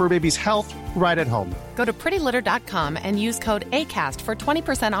on your fur baby's health right at home. Go to prettylitter.com and use code ACAST for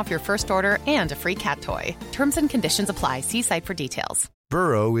 20% off your first order and a free cat toy. Terms and conditions apply. See site for details.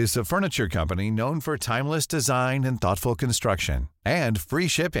 Burrow is a furniture company known for timeless design and thoughtful construction, and free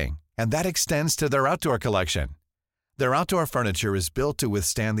shipping, and that extends to their outdoor collection. Their outdoor furniture is built to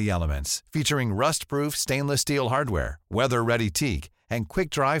withstand the elements, featuring rust-proof stainless steel hardware, weather-ready teak, and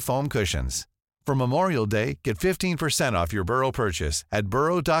quick-dry foam cushions. For Memorial Day, get 15% off your Burrow purchase at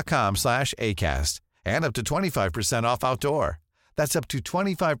burrow.com/ACAST, and up to 25% off outdoor. That's up to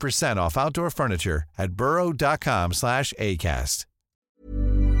 25% off outdoor furniture at burrow.com/ACAST.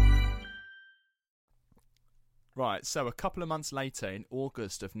 Right, so a couple of months later, in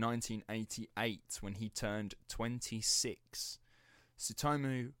August of 1988, when he turned 26,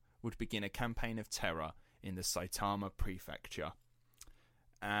 Tsutomu would begin a campaign of terror in the Saitama prefecture.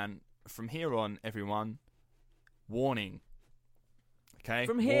 And from here on, everyone, warning. Okay?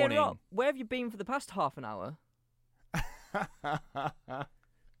 From here on, where have you been for the past half an hour?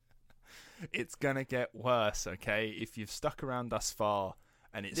 It's going to get worse, okay? If you've stuck around thus far,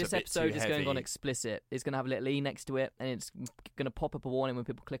 and it's this a bit too episode is heavy. going on explicit. It's going to have a little E next to it, and it's going to pop up a warning when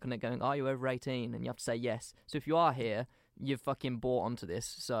people click on it going, "Are you over 18?" And you have to say yes. So if you are here, you've fucking bought onto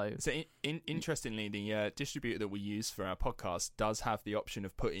this. So interestingly, the distributor that we use for our podcast does have the option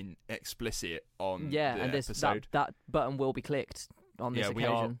of putting explicit on the and episode. That button will be clicked on this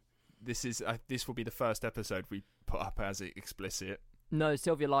occasion. This will be the first episode we put up as explicit. No,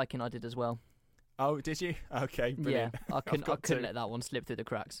 Sylvia Liking I did as well. Oh, did you? Okay, brilliant. Yeah, I couldn't let that one slip through the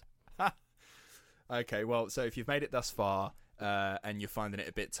cracks. Okay, well, so if you've made it thus far and you're finding it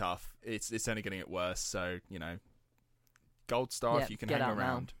a bit tough, it's only going to get worse. So, gold star if you can hang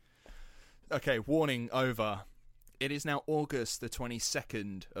around. Now. Okay, warning over. It is now August the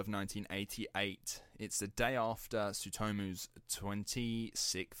 22nd of 1988. It's the day after Tsutomu's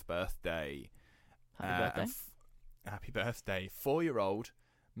 26th birthday. Happy birthday. Happy birthday. 4-year-old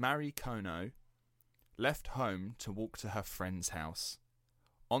Mari Kono left home to walk to her friend's house.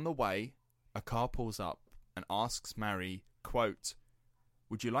 On the way, a car pulls up and asks Mari, quote,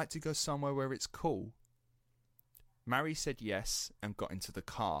 "Would you like to go somewhere where it's cool?" Mari said yes and got into the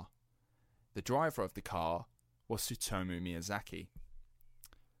car. The driver of the car was Tsutomu Miyazaki.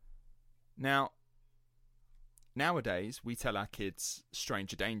 Now, nowadays, we tell our kids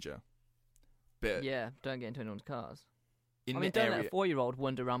stranger danger. But yeah, don't get into anyone's cars. Don't let a 4-year-old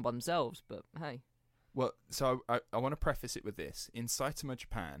wander around by themselves, but hey. Well, so I want to preface it with this. In Saitama,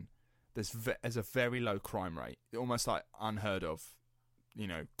 Japan, there's a very low crime rate. Almost like unheard of,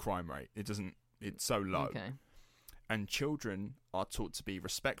 crime rate. It's so low. Okay. And children are taught to be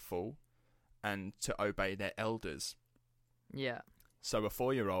respectful and to obey their elders. Yeah. So a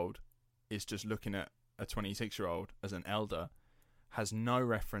 4-year-old is just looking at a 26-year-old as an elder, has no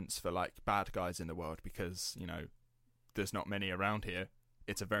reference for like bad guys in the world because, there's not many around here.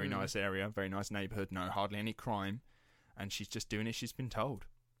 It's a very nice area, very nice neighborhood, hardly any crime, and she's just doing as she's been told.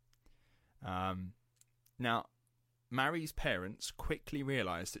 Now, Mari's parents quickly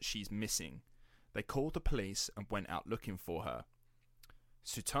realised that she's missing. They called the police and went out looking for her.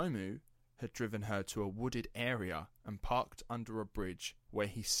 Tsutomu had driven her to a wooded area and parked under a bridge where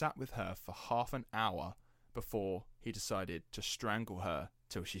he sat with her for half an hour before he decided to strangle her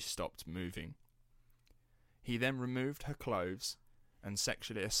till she stopped moving. He then removed her clothes and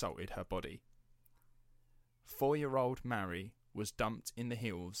sexually assaulted her body. 4-year-old Mari was dumped in the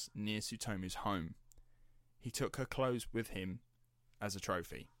hills near Tsutomu's home. He took her clothes with him as a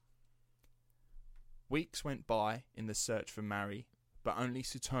trophy. Weeks went by in the search for Mari, but only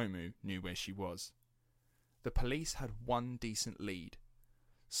Tsutomu knew where she was. The police had one decent lead.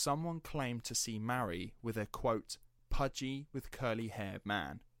 Someone claimed to see Mari with a, quote, pudgy with curly hair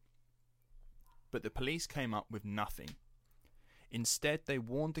man. But the police came up with nothing. Instead, they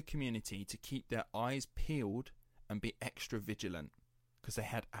warned the community to keep their eyes peeled and be extra vigilant, because they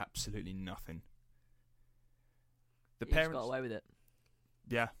had absolutely nothing. The parents got away with it.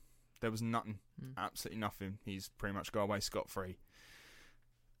 Yeah, there was nothing. Absolutely nothing. He's pretty much got away scot-free.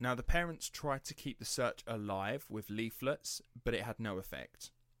 Now, the parents tried to keep the search alive with leaflets, but it had no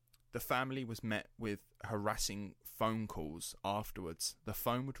effect. The family was met with harassing phone calls afterwards. The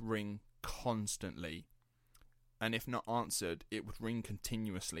phone would ring constantly, and if not answered, it would ring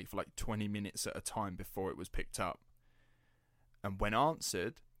continuously for like 20 minutes at a time before it was picked up. And when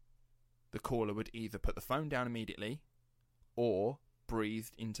answered, the caller would either put the phone down immediately or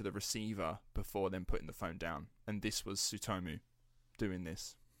breathed into the receiver before then putting the phone down. And this was Tsutomu doing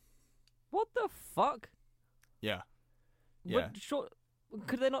this. What the fuck? Yeah.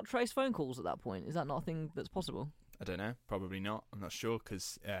 Could they not trace phone calls at that point? Is that not a thing that's possible? I don't know. Probably not. I'm not sure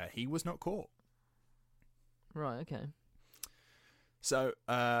because he was not caught. Right, okay. So,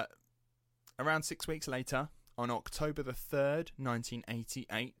 around 6 weeks later, on October the 3rd,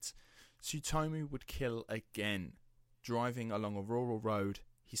 1988, Tsutomu would kill again. Driving along a rural road,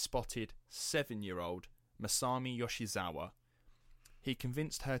 he spotted 7-year-old Masami Yoshizawa. He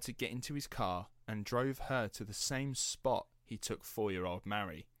convinced her to get into his car and drove her to the same spot he took 4-year-old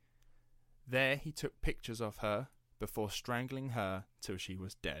Mari. There he took pictures of her before strangling her till she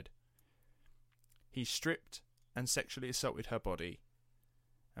was dead. He stripped and sexually assaulted her body,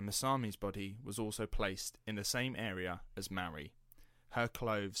 and Masami's body was also placed in the same area as Mari. Her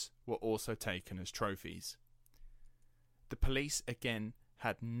clothes were also taken as trophies. The police again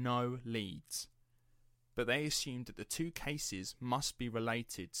had no leads, but they assumed that the two cases must be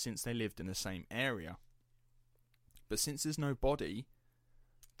related since they lived in the same area. But since there's no body,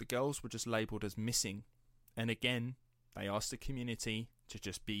 the girls were just labelled as missing, and again they asked the community to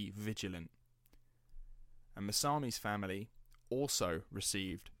just be vigilant. And Masami's family also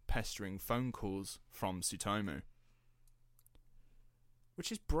received pestering phone calls from Tsutomu,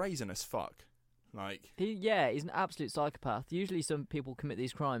 which is brazen as fuck. He's an absolute psychopath. Usually some people commit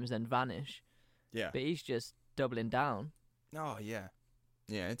these crimes and vanish. Yeah. But he's just doubling down. Oh, yeah.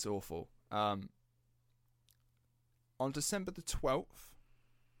 Yeah, it's awful. On December the 12th,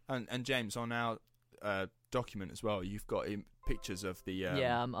 and James, on our document as well, you've got pictures of the...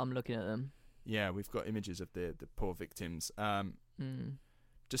 yeah, I'm looking at them. Yeah, we've got images of the poor victims.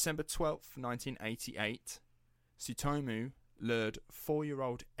 December 12th, 1988, Tsutomu lured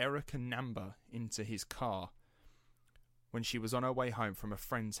 4-year-old Erika Namba into his car when she was on her way home from a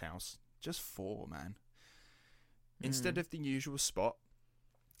friend's house. Just 4, man. Instead of the usual spot,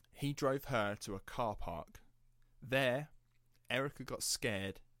 he drove her to a car park. There, Erika got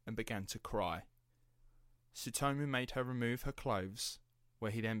scared and began to cry. Tsutomu made her remove her clothes,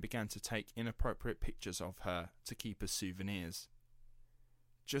 where he then began to take inappropriate pictures of her to keep as souvenirs.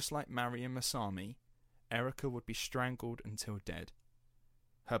 Just like Mari and Masami, Erika would be strangled until dead.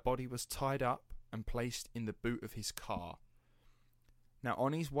 Her body was tied up and placed in the boot of his car. Now,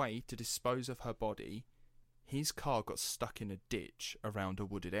 on his way to dispose of her body, his car got stuck in a ditch around a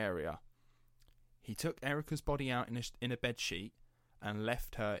wooded area. He took Erika's body out in a bedsheet and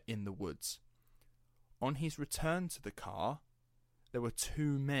left her in the woods. On his return to the car, there were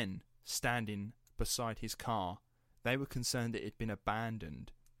 2 men standing beside his car. They were concerned that it had been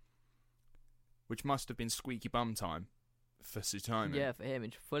abandoned, which must have been squeaky bum time for Tsutomu. Yeah, for him,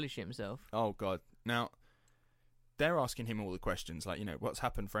 he'd fully shit himself. Oh, God. Now, they're asking him all the questions, like, what's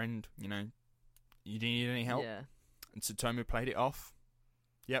happened, friend? You need any help? Yeah. And Tsutomu played it off.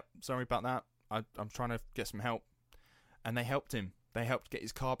 Yep, sorry about that. I'm trying to get some help. And they helped him. They helped get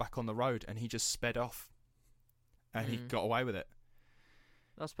his car back on the road, and he just sped off. And he got away with it.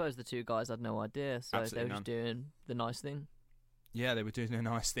 I suppose the 2 guys had no idea, so Absolutely they were just doing the nice thing. Yeah, they were doing a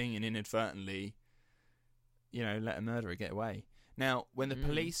nice thing and inadvertently, let a murderer get away. Now, when the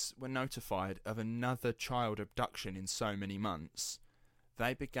police were notified of another child abduction in so many months,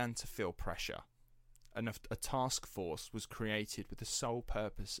 they began to feel pressure. And a task force was created with the sole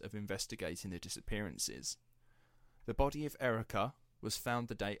purpose of investigating the disappearances. The body of Erika was found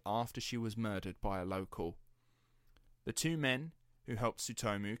the day after she was murdered by a local. The 2 men who helped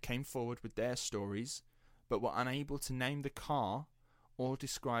Tsutomu came forward with their stories, but were unable to name the car or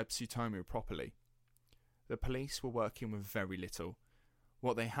describe Tsutomu properly. The police were working with very little.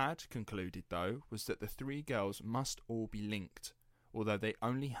 What they had concluded, though, was that the 3 girls must all be linked, although they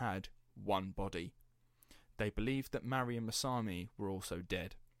only had 1 body. They believed that Mari and Masami were also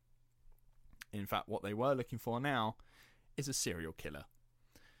dead. In fact, what they were looking for now is a serial killer.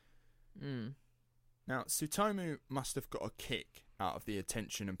 Now, Tsutomu must have got a kick out of the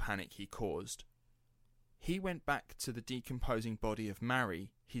attention and panic he caused. He went back to the decomposing body of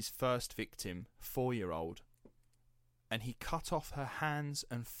Mari, his first victim, 4-year-old, and he cut off her hands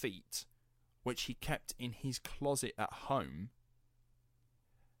and feet, which he kept in his closet at home.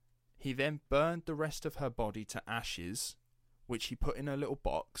 He then burned the rest of her body to ashes, which he put in a little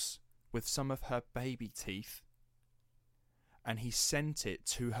box with some of her baby teeth, and he sent it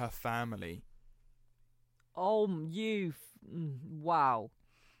to her family. Oh, wow.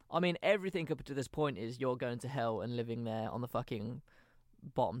 I mean, everything up to this point is you're going to hell and living there on the fucking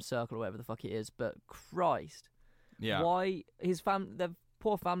bottom circle or whatever the fuck it is, but Christ. Yeah. Why the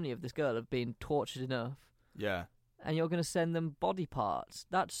poor family of this girl have been tortured enough. Yeah. And you're going to send them body parts.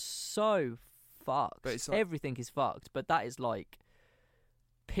 That's so fucked. But it's like, everything is fucked, but that is like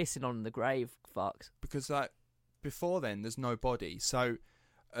pissing on the grave fucked. Because before then there's no body. So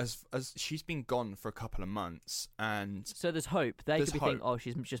as she's been gone for a couple of months, and so there's hope. They could be thinking, oh,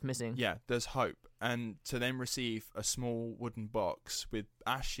 she's just missing. Yeah, there's hope. And to then receive a small wooden box with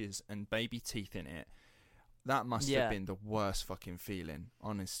ashes and baby teeth in it, that must have been the worst fucking feeling,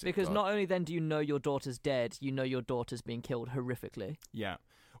 honestly. Because not only then do you know your daughter's dead, you know your daughter's being killed horrifically. Yeah.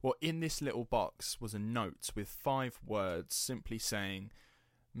 Well, in this little box was a note with 5 words simply saying,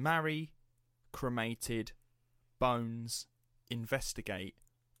 marry, cremated, bones, investigate,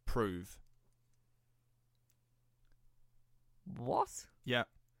 prove. What? Yeah.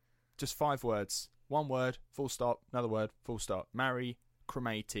 Just 5 words. 1 word, full stop, another word, full stop. Marry,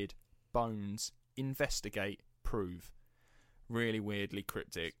 cremated, bones, investigate, prove. Really weirdly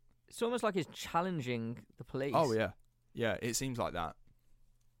cryptic. It's almost like he's challenging the police. Oh, yeah. Yeah, it seems like that.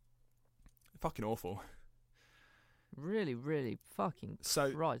 Fucking awful. Really, really fucking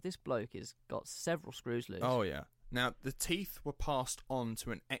Christ. This bloke has got several screws loose. Oh, yeah. Now, the teeth were passed on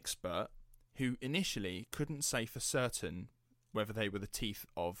to an expert who initially couldn't say for certain whether they were the teeth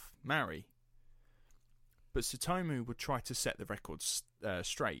of Mari. But Tsutomu would try to set the records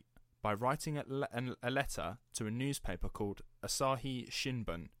straight by writing a letter to a newspaper called Asahi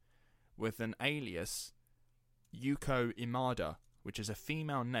Shinbun with an alias Yuko Imada which is a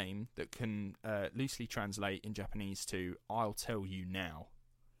female name that can loosely translate in Japanese to "I'll tell you now."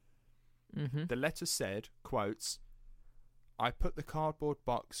 Mm-hmm. The letter said, quotes, "I put the cardboard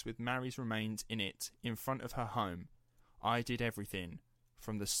box with Mary's remains in it in front of her home. I did everything,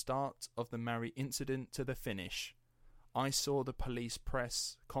 from the start of the Mary incident to the finish. I saw the police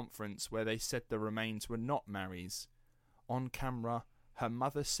press conference where they said the remains were not Mary's. On camera, her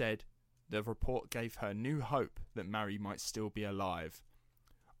mother said the report gave her new hope that Mary might still be alive.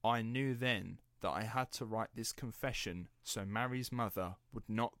 I knew then that I had to write this confession so Mary's mother would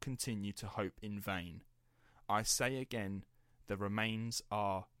not continue to hope in vain. I say again, the remains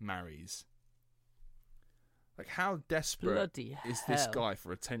are Mary's." Like, how desperate Bloody is this hell. guy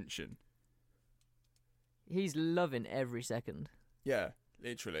for attention? He's loving every second. Yeah,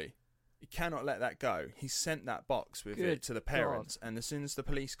 literally. He cannot let that go. He sent that box with Good it to the parents, and as soon as the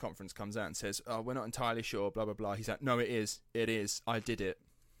police conference comes out and says, "Oh, we're not entirely sure," blah, blah, blah, he's like, "No, it is, I did it."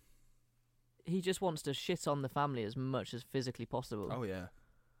 He just wants to shit on the family as much as physically possible. Oh, yeah.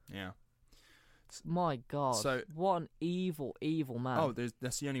 Yeah. My God. So- what an evil, evil man. Oh,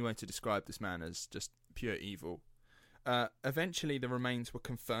 that's the only way to describe this man, as just pure evil. Eventually, the remains were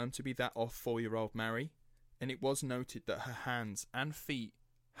confirmed to be that of 4-year-old Mary, and it was noted that her hands and feet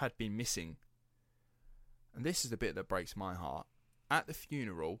had been missing. And this is the bit that breaks my heart. At the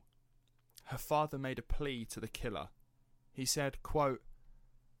funeral, her father made a plea to the killer. He said, quote,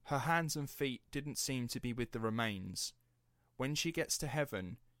 "Her hands and feet didn't seem to be with the remains. When she gets to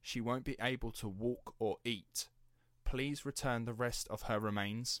heaven, she won't be able to walk or eat. Please return the rest of her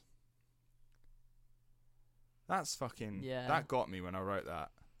remains." That's fucking... Yeah. That got me when I wrote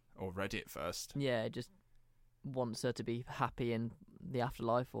that. Or read it first. Yeah, just wants her to be happy in the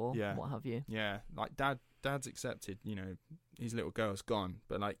afterlife or Yeah. what have you. Yeah, like dad's accepted, his little girl's gone.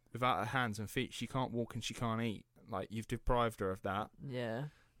 But like, without her hands and feet, she can't walk and she can't eat. Like, you've deprived her of that. Yeah.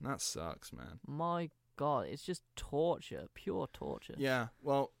 And that sucks, man. My God, it's just torture, pure torture. Yeah,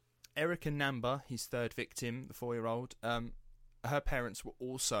 well, Erica Namba, his third victim, the 4-year-old, her parents were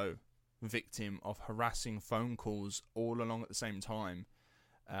also victim of harassing phone calls all along at the same time.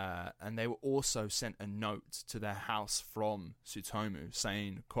 And they were also sent a note to their house from Tsutomu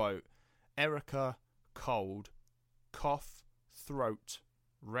saying, quote, "Erica, cold, cough, throat,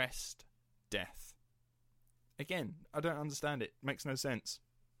 rest, death." Again, I don't understand it. Makes no sense.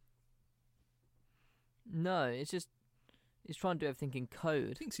 No, it's just he's trying to do everything in code.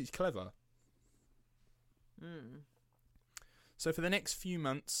 He thinks he's clever. Mm. So for the next few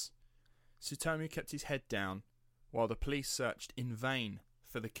months, Tsutomu kept his head down while the police searched in vain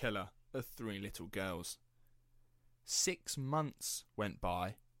for the killer of 3 little girls. 6 months went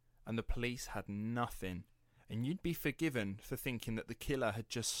by and the police had nothing, and you'd be forgiven for thinking that the killer had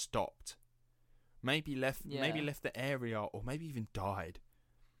just stopped. Maybe left the area, or maybe even died.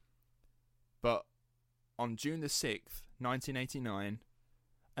 But on June the 6th, 1989,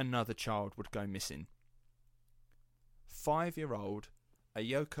 another child would go missing. 5-year-old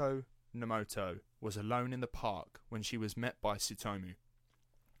Ayoko Nomoto was alone in the park when she was met by Tsutomu.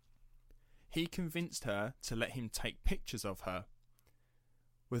 He convinced her to let him take pictures of her.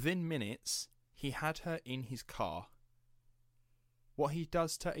 Within minutes, he had her in his car. What he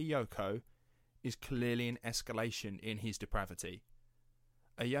does to Ayoko is clearly an escalation in his depravity.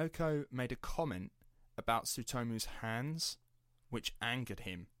 Ayoko made a comment about Tsutomu's hands, which angered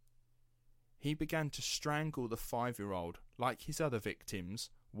him. He began to strangle the 5-year-old like his other victims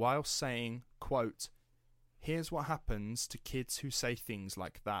while saying, quote, "Here's what happens to kids who say things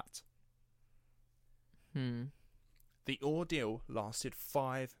like that." The ordeal lasted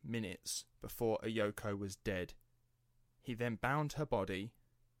 5 minutes before Ayoko was dead. He then bound her body,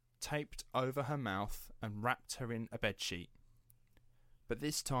 taped over her mouth and wrapped her in a bedsheet. But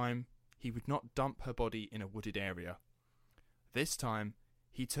this time, he would not dump her body in a wooded area. This time,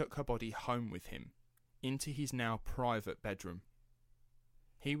 he took her body home with him, into his now private bedroom.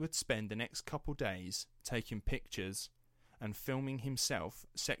 He would spend the next couple days taking pictures and filming himself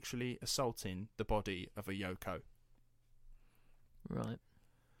sexually assaulting the body of Ayoko. Right.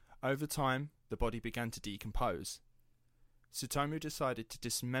 Over time, the body began to decompose. Tsutomu decided to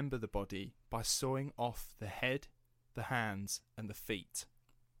dismember the body by sawing off the head, the hands, and the feet.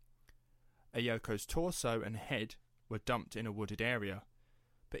 Ayoko's torso and head were dumped in a wooded area,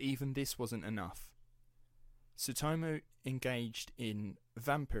 but even this wasn't enough. Tsutomu engaged in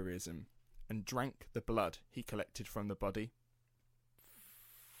vampirism and drank the blood he collected from the body.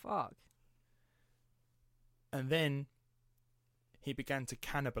 Fuck. And then he began to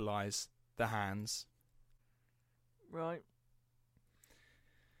cannibalize the hands. Right.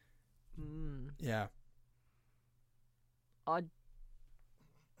 Yeah. I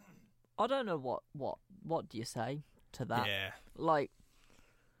I don't know what do you say to that? Yeah. Like,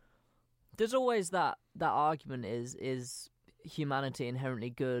 there's always that argument is humanity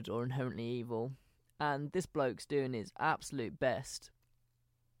inherently good or inherently evil, and this bloke's doing his absolute best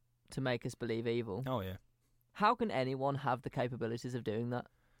to make us believe evil. Oh yeah. How can anyone have the capabilities of doing that?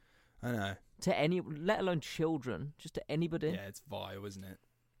 I know. To any, let alone children, just to anybody. Yeah, it's vile, isn't it?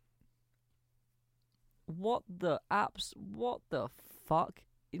 What the fuck?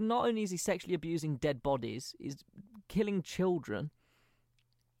 Not only is he sexually abusing dead bodies, he's killing children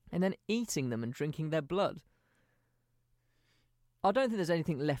and then eating them and drinking their blood. I don't think there's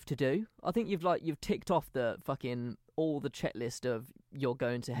anything left to do. I think you've ticked off the fucking all the checklist of you're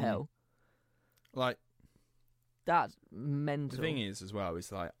going to hell. Like, that's mental. the thing is, as well,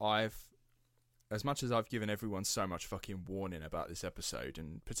 is like as much as I've given everyone so much fucking warning about this episode,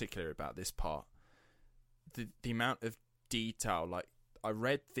 and particularly about this part, the amount of detail, like, I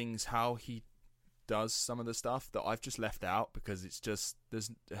read things how he does some of the stuff that I've just left out because it's just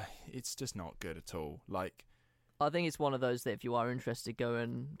not good at all. Like, I think it's one of those that if you are interested, go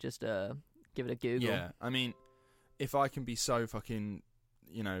and just give it a Google. Yeah, I mean, if I can be so fucking,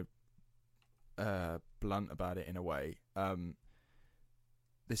 blunt about it in a way,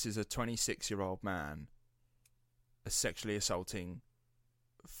 this is a 26-year-old man sexually assaulting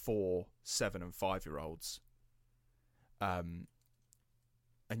 4, 7, and 5-year-olds. And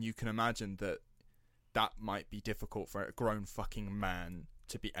you can imagine that might be difficult for a grown fucking man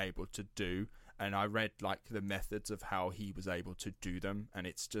to be able to do. And I read, like, the methods of how he was able to do them, and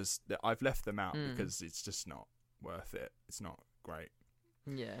it's just that I've left them out because it's just not worth it. It's not great.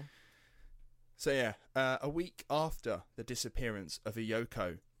 Yeah. So yeah, a week after the disappearance of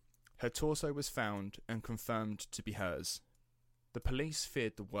Iyoko, her torso was found and confirmed to be hers. The police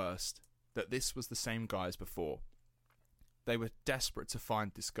feared the worst, that this was the same guy as before. They were desperate to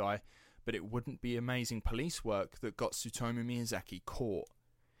find this guy, but it wouldn't be amazing police work that got Tsutomu Miyazaki caught.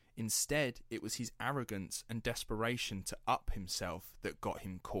 Instead, it was his arrogance and desperation to up himself that got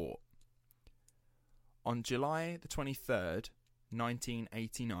him caught. On July the 23rd,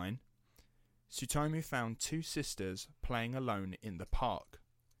 1989, Tsutomu found 2 sisters playing alone in the park.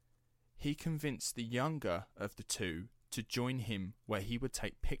 He convinced the younger of the 2 to join him where he would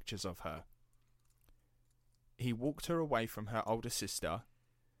take pictures of her. He walked her away from her older sister,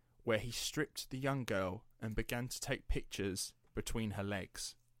 where he stripped the young girl and began to take pictures between her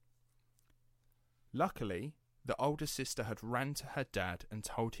legs. Luckily, the older sister had ran to her dad and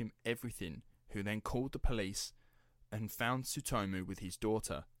told him everything, who then called the police and found Tsutomu with his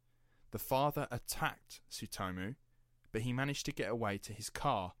daughter. The father attacked Tsutomu, but he managed to get away to his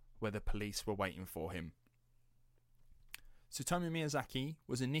car where the police were waiting for him. Tsutomu Miyazaki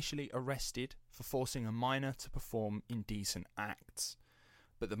was initially arrested for forcing a minor to perform indecent acts,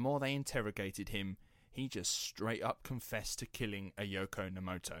 but the more they interrogated him, he just straight up confessed to killing Ayoko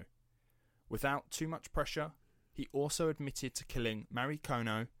Nomoto. Without too much pressure, he also admitted to killing Mari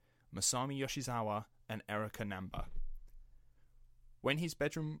Kono, Masami Yoshizawa, and Erika Namba. When his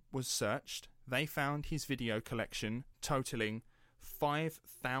bedroom was searched, they found his video collection totaling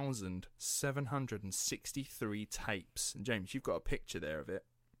 5,763 tapes. And James, you've got a picture there of it.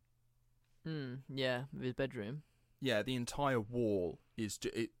 Yeah, of his bedroom. Yeah, the entire wall is...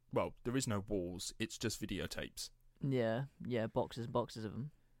 well, there is no walls, it's just videotapes. Yeah, boxes and boxes of them.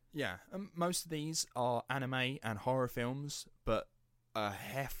 Yeah, most of these are anime and horror films, but a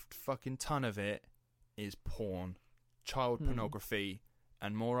fucking ton of it is porn, child pornography,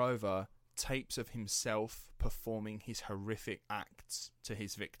 and moreover, tapes of himself performing his horrific acts to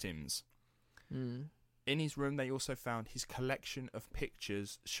his victims. In his room, they also found his collection of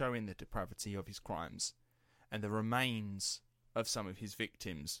pictures showing the depravity of his crimes, and the remains of some of his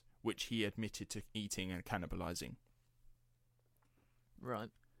victims, which he admitted to eating and cannibalizing. Right.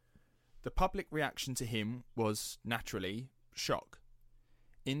 The public reaction to him was, naturally, shock.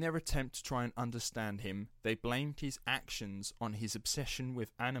 In their attempt to try and understand him, they blamed his actions on his obsession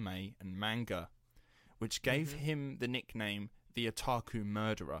with anime and manga, which gave him the nickname the Otaku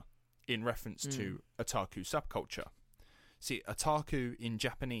Murderer, in reference to otaku subculture. See, otaku in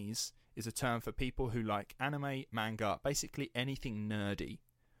Japanese is a term for people who like anime, manga, basically anything nerdy.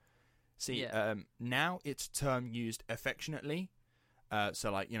 See, now it's a term used affectionately.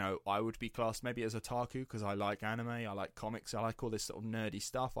 So, like, I would be classed maybe as otaku because I like anime, I like comics, I like all this sort of nerdy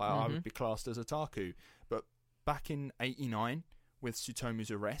stuff. I would be classed as otaku. But back in 89, with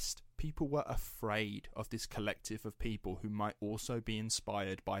Tsutomu's arrest, people were afraid of this collective of people who might also be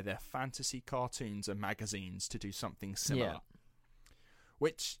inspired by their fantasy cartoons and magazines to do something similar.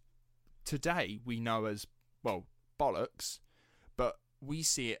 Which today we know as, well, bollocks. But we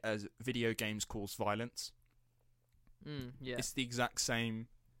see it as video games cause violence. Yeah. It's the exact same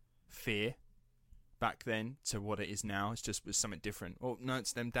fear back then to what it is now. It's just something different. Well, no,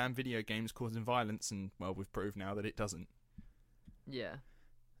 it's them damn video games causing violence, and, well, we've proved now that it doesn't. Yeah.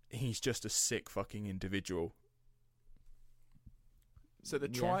 He's just a sick fucking individual. So the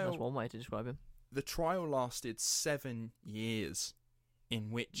trial... Yeah, that's one way to describe him. The trial lasted 7 years, in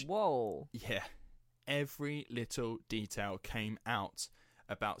which... Whoa. Yeah. Every little detail came out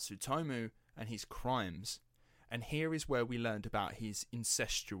about Tsutomu and his crimes. And here is where we learned about his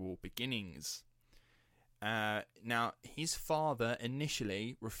incestual beginnings. Now, his father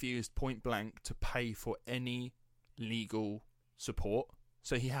initially refused point blank to pay for any legal support.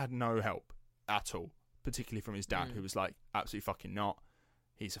 So he had no help at all, particularly from his dad, who was like, absolutely fucking not.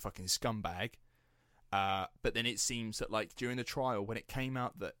 He's a fucking scumbag. But then it seems that, like, during the trial, when it came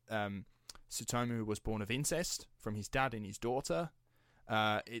out that Tsutomu was born of incest from his dad and his daughter,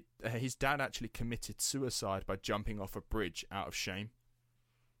 his dad actually committed suicide by jumping off a bridge out of shame.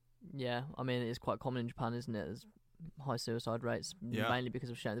 Yeah, I mean, it's quite common in Japan, isn't it? There's high suicide rates, mainly because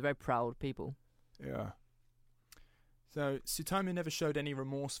of shame. They're very proud people. Yeah. So, Tsutomu never showed any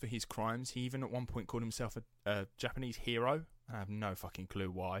remorse for his crimes. He even at one point called himself a Japanese hero. I have no fucking clue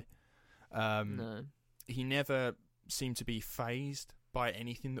why. No. He never seemed to be fazed by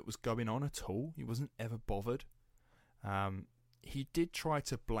anything that was going on at all. He wasn't ever bothered. He did try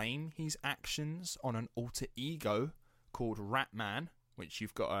to blame his actions on an alter ego called Ratman, which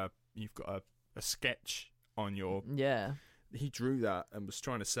you've got a sketch on your... Yeah. He drew that and was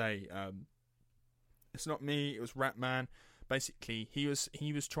trying to say, it's not me, it was Ratman. Basically, he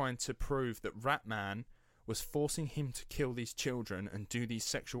was trying to prove that Ratman was forcing him to kill these children and do these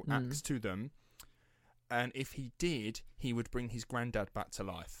sexual acts to them. And if he did, he would bring his granddad back to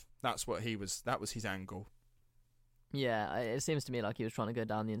life. That was his angle. Yeah, it seems to me like he was trying to go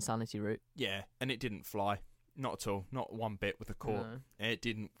down the insanity route. Yeah, and it didn't fly. Not at all. Not one bit with the court. No. It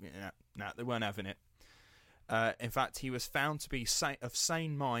didn't... Nah, they weren't having it. In fact, he was found to be of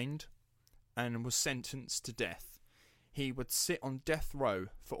sane mind and was sentenced to death. He would sit on death row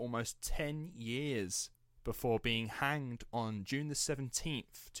for almost 10 years before being hanged on June the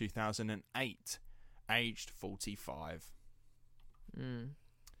 17th, 2008, aged 45. And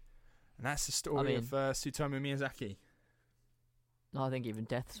that's the story of Tsutomu Miyazaki. I think even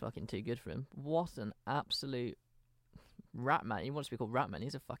death's fucking too good for him. What an absolute rat man. He wants to be called Ratman.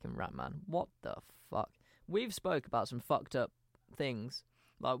 He's a fucking rat man. What the fuck? We've spoke about some fucked up things.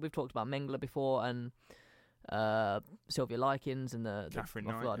 Like, we've talked about Mengele before, and Sylvia Likens, and the Catherine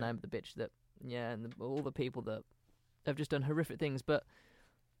I Knight, forgot the name of the bitch that... Yeah, and all the people that have just done horrific things. But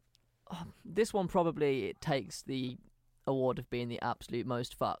this one probably it takes the award of being the absolute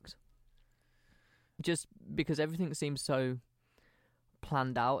most fucked. Just because everything seems so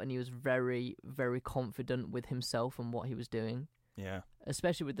planned out, and he was very, very confident with himself and what he was doing. Yeah.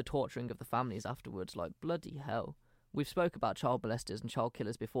 Especially with the torturing of the families afterwards. Like, bloody hell. We've spoke about child molesters and child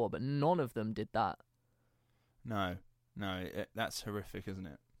killers before, but none of them did that. No, that's horrific, isn't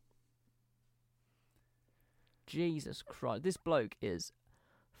it? Jesus Christ, this bloke is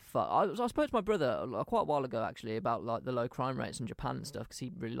I spoke to my brother quite a while ago, actually, about like the low crime rates in Japan and stuff, because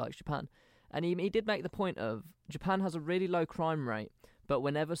he really likes Japan. And he did make the point of Japan has a really low crime rate, but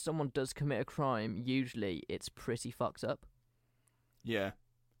whenever someone does commit a crime, usually it's pretty fucked up. Yeah.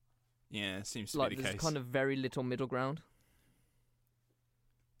 Yeah, it seems to like be the there's case. Kind of very little middle ground.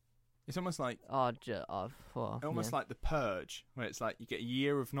 It's almost like like The Purge, where it's like you get a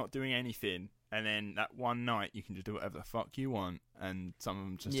year of not doing anything, and then that one night you can just do whatever the fuck you want, and some of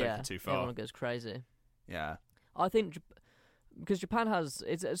them just take it too far. Everyone goes crazy. Yeah, I think because Japan has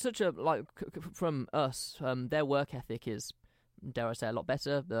it's such a from us, their work ethic is, dare I say, a lot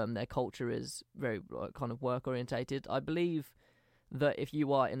better. Their culture is very kind of work orientated. I believe that if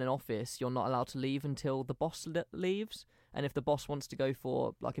you are in an office, you're not allowed to leave until the boss leaves. And if the boss wants to go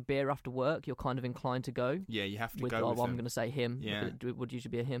for like a beer after work, you're kind of inclined to go. Yeah, you have to go with I'm going to say him. Yeah. It would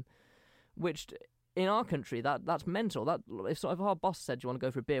usually be a him. Which, in our country, that's mental. That if our boss said, do you want to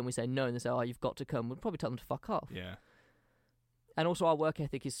go for a beer? And we say no, and they say, oh, you've got to come, we'd probably tell them to fuck off. Yeah. And also our work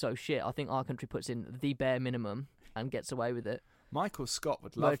ethic is so shit. I think our country puts in the bare minimum and gets away with it. Michael Scott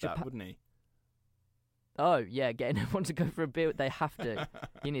would love that, wouldn't he? Oh, yeah, getting everyone to go for a beer, they have to.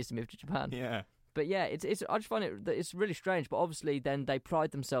 He needs to move to Japan. Yeah. But yeah, it's. I just find it's really strange. But obviously, then they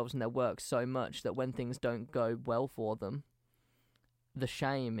pride themselves in their work so much that when things don't go well for them, the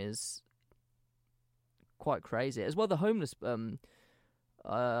shame is quite crazy. As well, the homeless. Again,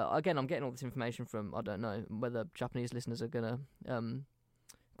 I'm getting all this information from, I don't know whether Japanese listeners are gonna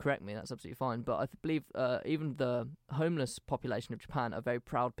correct me, that's absolutely fine. But I believe even the homeless population of Japan are very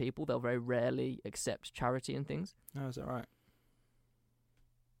proud people. They'll very rarely accept charity and things. Oh, is that right?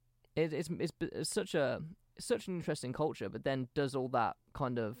 It's such an interesting culture, but then does all that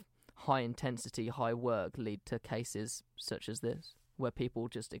kind of high intensity, high work lead to cases such as this, where people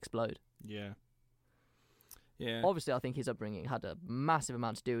just explode? Yeah. Yeah. Obviously, I think his upbringing had a massive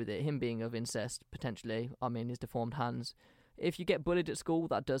amount to do with it. Him being of incest, potentially. I mean, his deformed hands. If you get bullied at school,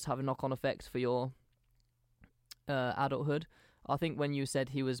 that does have a knock-on effect for your adulthood. I think when you said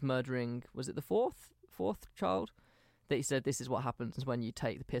he was murdering, was it the fourth child? That he said, this is what happens when you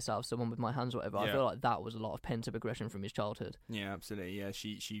take the piss out of someone with my hands or whatever. I feel like that was a lot of pent-up aggression from his childhood. Yeah, absolutely. Yeah,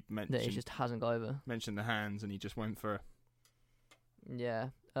 she mentioned that he just hasn't got over. Mentioned the hands, and he just went for. Yeah.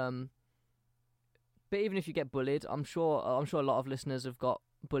 But even if you get bullied, I'm sure a lot of listeners have got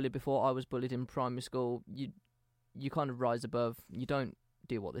bullied before. I was bullied in primary school. You kind of rise above. You don't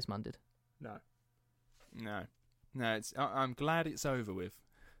do what this man did. No. It's. I'm glad it's over with.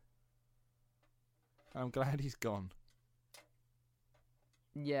 I'm glad he's gone.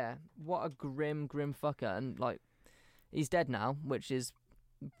 Yeah, what a grim fucker. And, like, he's dead now, which is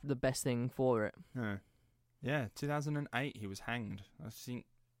the best thing for it. Yeah, 2008 he was hanged. I think...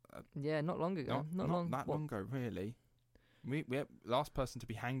 yeah, not long ago. Not that long ago, really. We last person to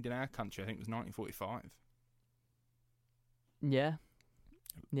be hanged in our country, I think, was 1945. Yeah.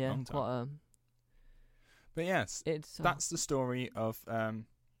 Yeah. Long time. But yes, that's the story of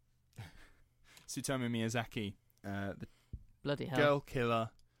Tsutomu Miyazaki, the bloody hell girl killer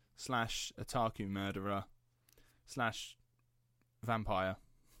 / otaku murderer / vampire.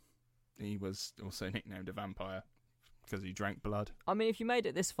 He was also nicknamed a vampire because he drank blood. I mean, if you made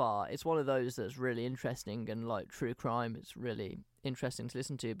it this far, it's one of those that's really interesting, and like true crime, it's really interesting to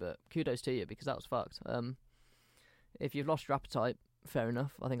listen to, but kudos to you, because that was fucked. If you've lost your appetite, fair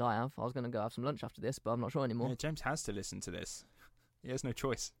enough. I think I have. I was going to go have some lunch after this, but I'm not sure anymore. Yeah, James has to listen to this. He has no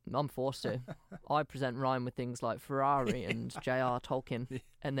choice. I'm forced to. I present rhyme with things like Ferrari and J.R. Tolkien,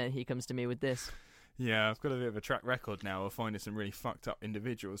 and then he comes to me with this. Yeah, I've got a bit of a track record now of finding some really fucked up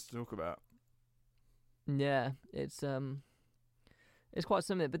individuals to talk about. Yeah, it's quite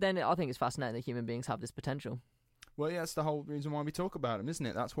something. But then I think it's fascinating that human beings have this potential. Well, yeah, that's the whole reason why we talk about them, isn't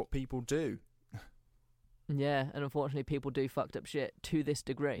it? That's what people do. Yeah, and unfortunately people do fucked up shit to this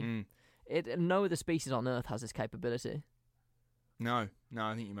degree. No other species on Earth has this capability. No,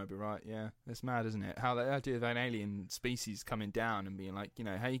 I think you might be right, yeah. It's mad, isn't it? How the idea of an alien species coming down and being like,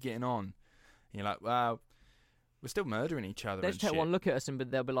 how you getting on? And you're like, well, we're still murdering each other. They just take one look at us and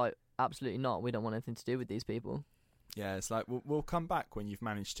they'll be like, absolutely not, we don't want anything to do with these people. Yeah, it's like, we'll come back when you've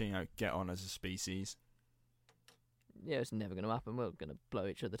managed to, get on as a species. Yeah, it's never going to happen. We're going to blow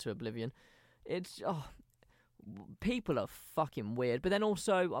each other to oblivion. People are fucking weird, but then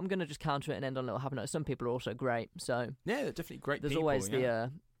also I'm going to just counter it and end on a little happy note. Some people are also great, so yeah, they're definitely great. There's people, always the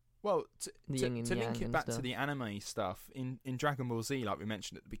to link it back stuff. to the anime stuff in Dragon Ball Z, like we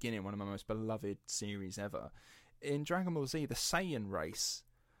mentioned at the beginning, one of my most beloved series ever. In Dragon Ball Z, the Saiyan race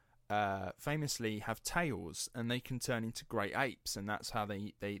famously have tails, and they can turn into great apes, and that's how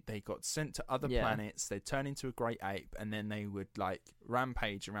they got sent to other planets. They'd turn into a great ape, and then they would like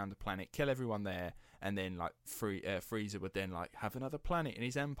rampage around the planet, kill everyone there, and then like Frieza would then like have another planet in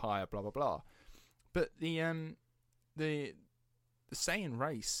his empire, blah blah blah. But the Saiyan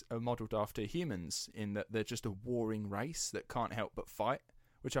race are modelled after humans in that they're just a warring race that can't help but fight,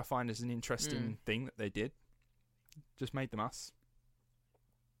 which I find is an interesting thing that they did. Just made them us.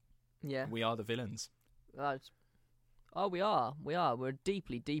 Yeah. We are the villains. We are. We're a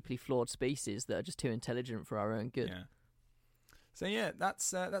deeply, deeply flawed species that are just too intelligent for our own good. Yeah. So yeah, that's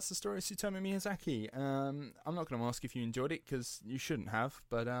the story of Tsutomu Miyazaki. I'm not going to ask if you enjoyed it, because you shouldn't have,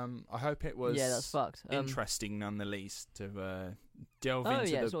 but I hope it was that's fucked. Interesting nonetheless to delve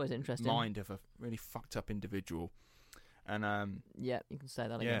into it's always interesting. Mind of a really fucked up individual. And yeah, you can say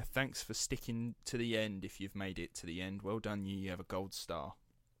that again. Yeah, thanks for sticking to the end. If you've made it to the end, well done. You have a gold star.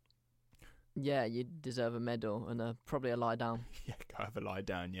 Yeah, you deserve a medal and probably a lie down. Yeah, go have a lie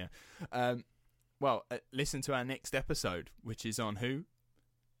down, yeah. Well, listen to our next episode, which is on who?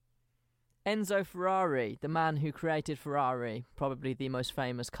 Enzo Ferrari, the man who created Ferrari, probably the most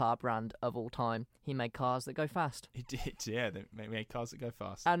famous car brand of all time. He made cars that go fast. He did, yeah. They made cars that go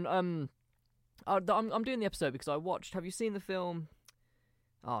fast. And I'm doing the episode because I watched... Have you seen the film...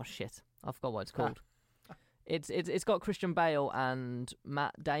 Oh, shit. I forgot what it's called. It's got Christian Bale and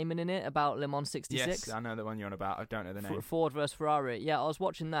Matt Damon in it about Le Mans '66. Yes, I know the one you're on about. I don't know the name. Ford versus Ferrari. Yeah, I was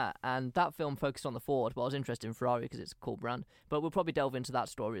watching that, and that film focused on the Ford, but I was interested in Ferrari because it's a cool brand. But we'll probably delve into that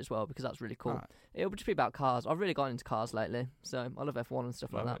story as well because that's really cool. Right. It'll just be about cars. I've really gotten into cars lately, so I love F1 and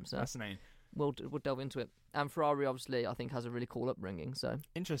stuff like that. So fascinating. We'll delve into it. And Ferrari, obviously, I think has a really cool upbringing. So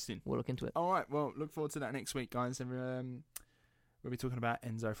interesting. We'll look into it. All right. Well, look forward to that next week, guys. We'll be talking about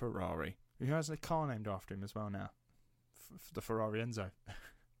Enzo Ferrari, who has a car named after him as well now. The Ferrari Enzo.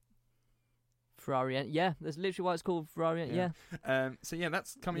 Ferrari, yeah, that's literally why it's called Ferrari. Yeah. So yeah,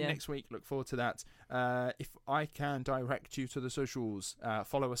 that's coming next week. Look forward to that. If I can direct you to the socials,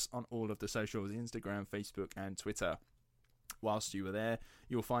 follow us on all of the socials: Instagram, Facebook, and Twitter. Whilst you are there,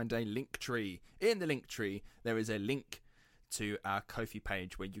 you'll find a link tree. In the link tree, there is a link to our Ko-fi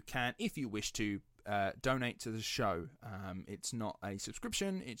page where you can, if you wish to, donate to the show. It's not a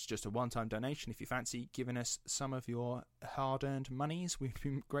subscription, it's just a one-time donation. If you fancy giving us some of your hard-earned monies, we'd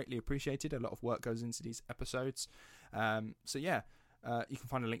be greatly appreciated. A lot of work goes into these episodes. So yeah, you can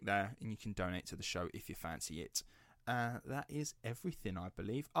find a link there and you can donate to the show if you fancy it. That is everything, I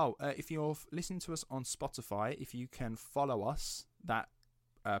believe. If you're listening to us on Spotify, if you can follow us, that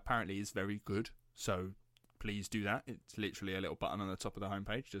apparently is very good, so please do that. It's literally a little button on the top of the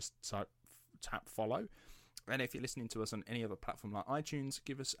homepage. Just tap follow. And if you're listening to us on any other platform like iTunes,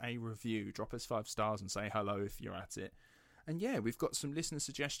 give us a review, drop us 5 stars and say hello if you're at it. And yeah, we've got some listener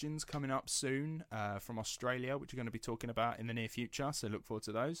suggestions coming up soon from Australia, which we're going to be talking about in the near future, so look forward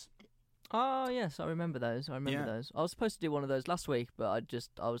to those. Oh yes, I remember those. I was supposed to do one of those last week, but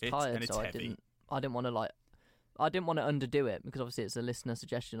I was tired, so heavy. I didn't want to underdo it because obviously it's a listener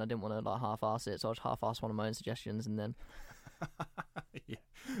suggestion. I didn't want to half-ass it, so I just half-ass one of my own suggestions and then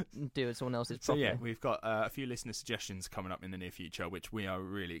do it someone else's properly. So yeah, we've got a few listener suggestions coming up in the near future, which we are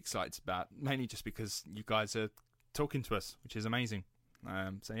really excited about, mainly just because you guys are talking to us, which is amazing.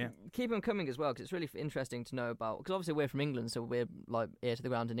 So yeah, keep them coming as well, because it's really interesting to know about, because obviously we're from England, so we're like ear to the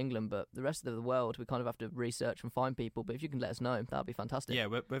ground in England, but the rest of the world we kind of have to research and find people. But if you can let us know, that'd be fantastic. Yeah,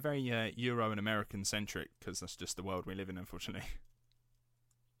 we're very Euro and American centric, because that's just the world we live in, unfortunately.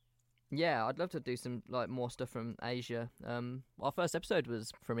 Yeah, I'd love to do some more stuff from Asia. Our first episode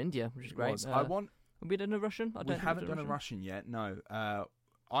was from India, which is great. Have we done a Russian? We haven't done a Russian yet, no.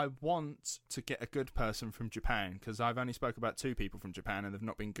 I want to get a good person from Japan, because I've only spoke about 2 people from Japan and they've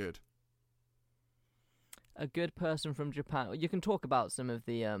not been good. A good person from Japan. You can talk about some of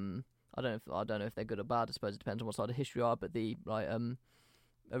the I don't know if they're good or bad. I suppose it depends on what side of history you are. But the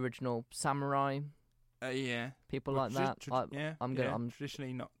original samurai. People like that. I'm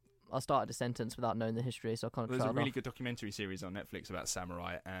traditionally not. I started a sentence without knowing the history, so I kind of. There's a really good documentary series on Netflix about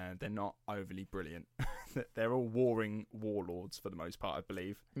samurai, and they're not overly brilliant. They're all warring warlords for the most part, I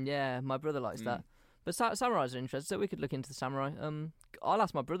believe. Yeah, my brother likes that. But samurais are interesting, so we could look into the samurai. I'll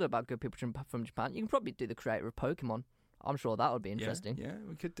ask my brother about good people from Japan. You can probably do the creator of Pokemon. I'm sure that would be interesting. Yeah,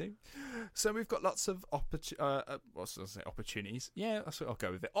 we could do. So we've got lots of opportunities. Yeah, I'll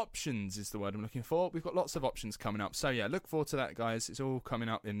go with it. Options is the word I'm looking for. We've got lots of options coming up. So yeah, look forward to that, guys. It's all coming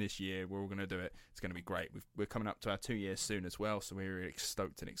up in this year. We're all going to do it. It's going to be great. We're coming up to our 2 years soon as well, so we're really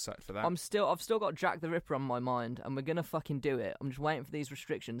stoked and excited for that. I've still got Jack the Ripper on my mind, and we're going to fucking do it. I'm just waiting for these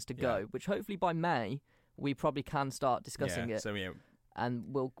restrictions to go, which hopefully by May we probably can start discussing it. So yeah, and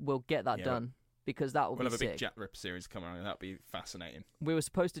we'll get that done. Because that will be sick. We'll have a big Jack the Ripper series coming on, and that'll be fascinating. We were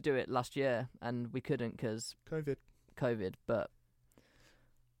supposed to do it last year, and we couldn't because COVID. But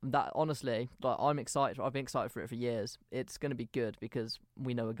that honestly, I'm excited. I've been excited for it for years. It's going to be good because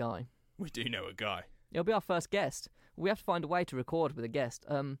we know a guy. We do know a guy. It'll be our first guest. We have to find a way to record with a guest.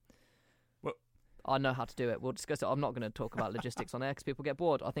 Well, I know how to do it. We'll discuss it. I'm not going to talk about logistics on air because people get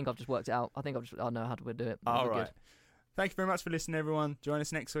bored. I think I've just worked it out. I know how to do it. All right. Good. Thank you very much for listening, everyone. Join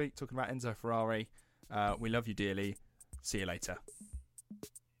us next week talking about Enzo Ferrari. We love you dearly. See you later.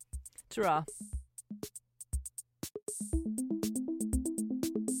 Ta-ra.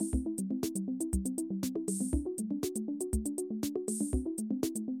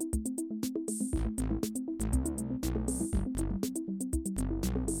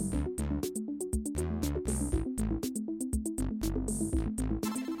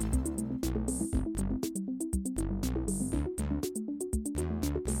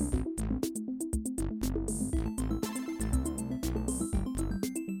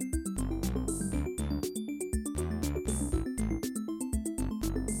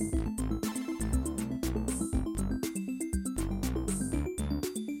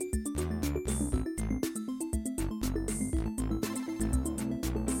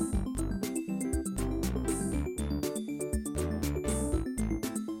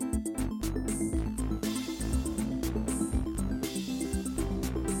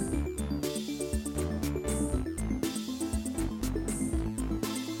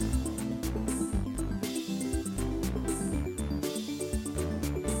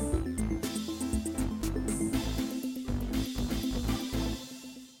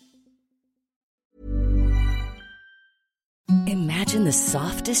 Imagine the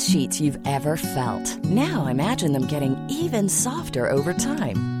softest sheets you've ever felt. Now imagine them getting even softer over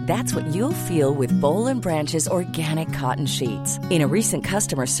time. That's what you'll feel with Boll & Branch's organic cotton sheets. In a recent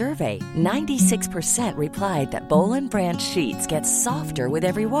customer survey, 96% replied that Boll & Branch sheets get softer with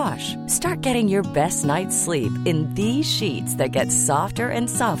every wash. Start getting your best night's sleep in these sheets that get softer and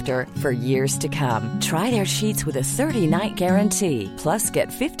softer for years to come. Try their sheets with a 30-night guarantee. Plus, get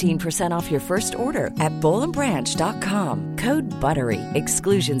 15% off your first order at bollandbranch.com. Code BUTTERY.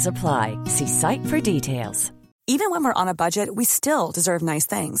 Exclusions apply. See site for details. Even when we're on a budget, we still deserve nice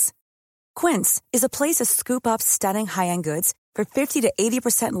things. Quince is a place to scoop up stunning high-end goods for 50 to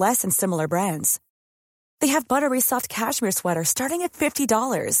 80% less than similar brands. They have buttery soft cashmere sweaters starting at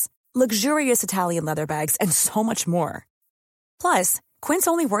 $50, luxurious Italian leather bags, and so much more. Plus, Quince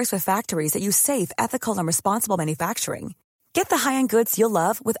only works with factories that use safe, ethical, and responsible manufacturing. Get the high-end goods you'll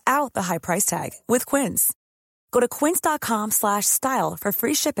love without the high price tag with Quince. Go to quince.com/style for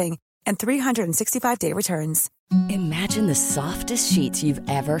free shipping and 365-day returns. Imagine the softest sheets you've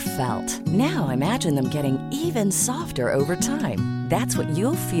ever felt. Now imagine them getting even softer over time. That's what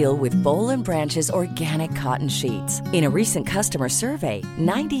you'll feel with Boll & Branch's organic cotton sheets. In a recent customer survey,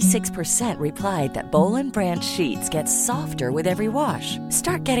 96% replied that Boll & Branch sheets get softer with every wash.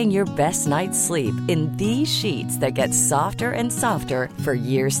 Start getting your best night's sleep in these sheets that get softer and softer for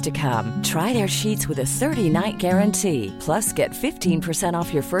years to come. Try their sheets with a 30-night guarantee. Plus, get 15%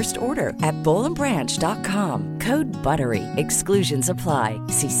 off your first order at bollandbranch.com. Code BUTTERY. Exclusions apply.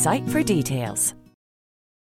 See site for details.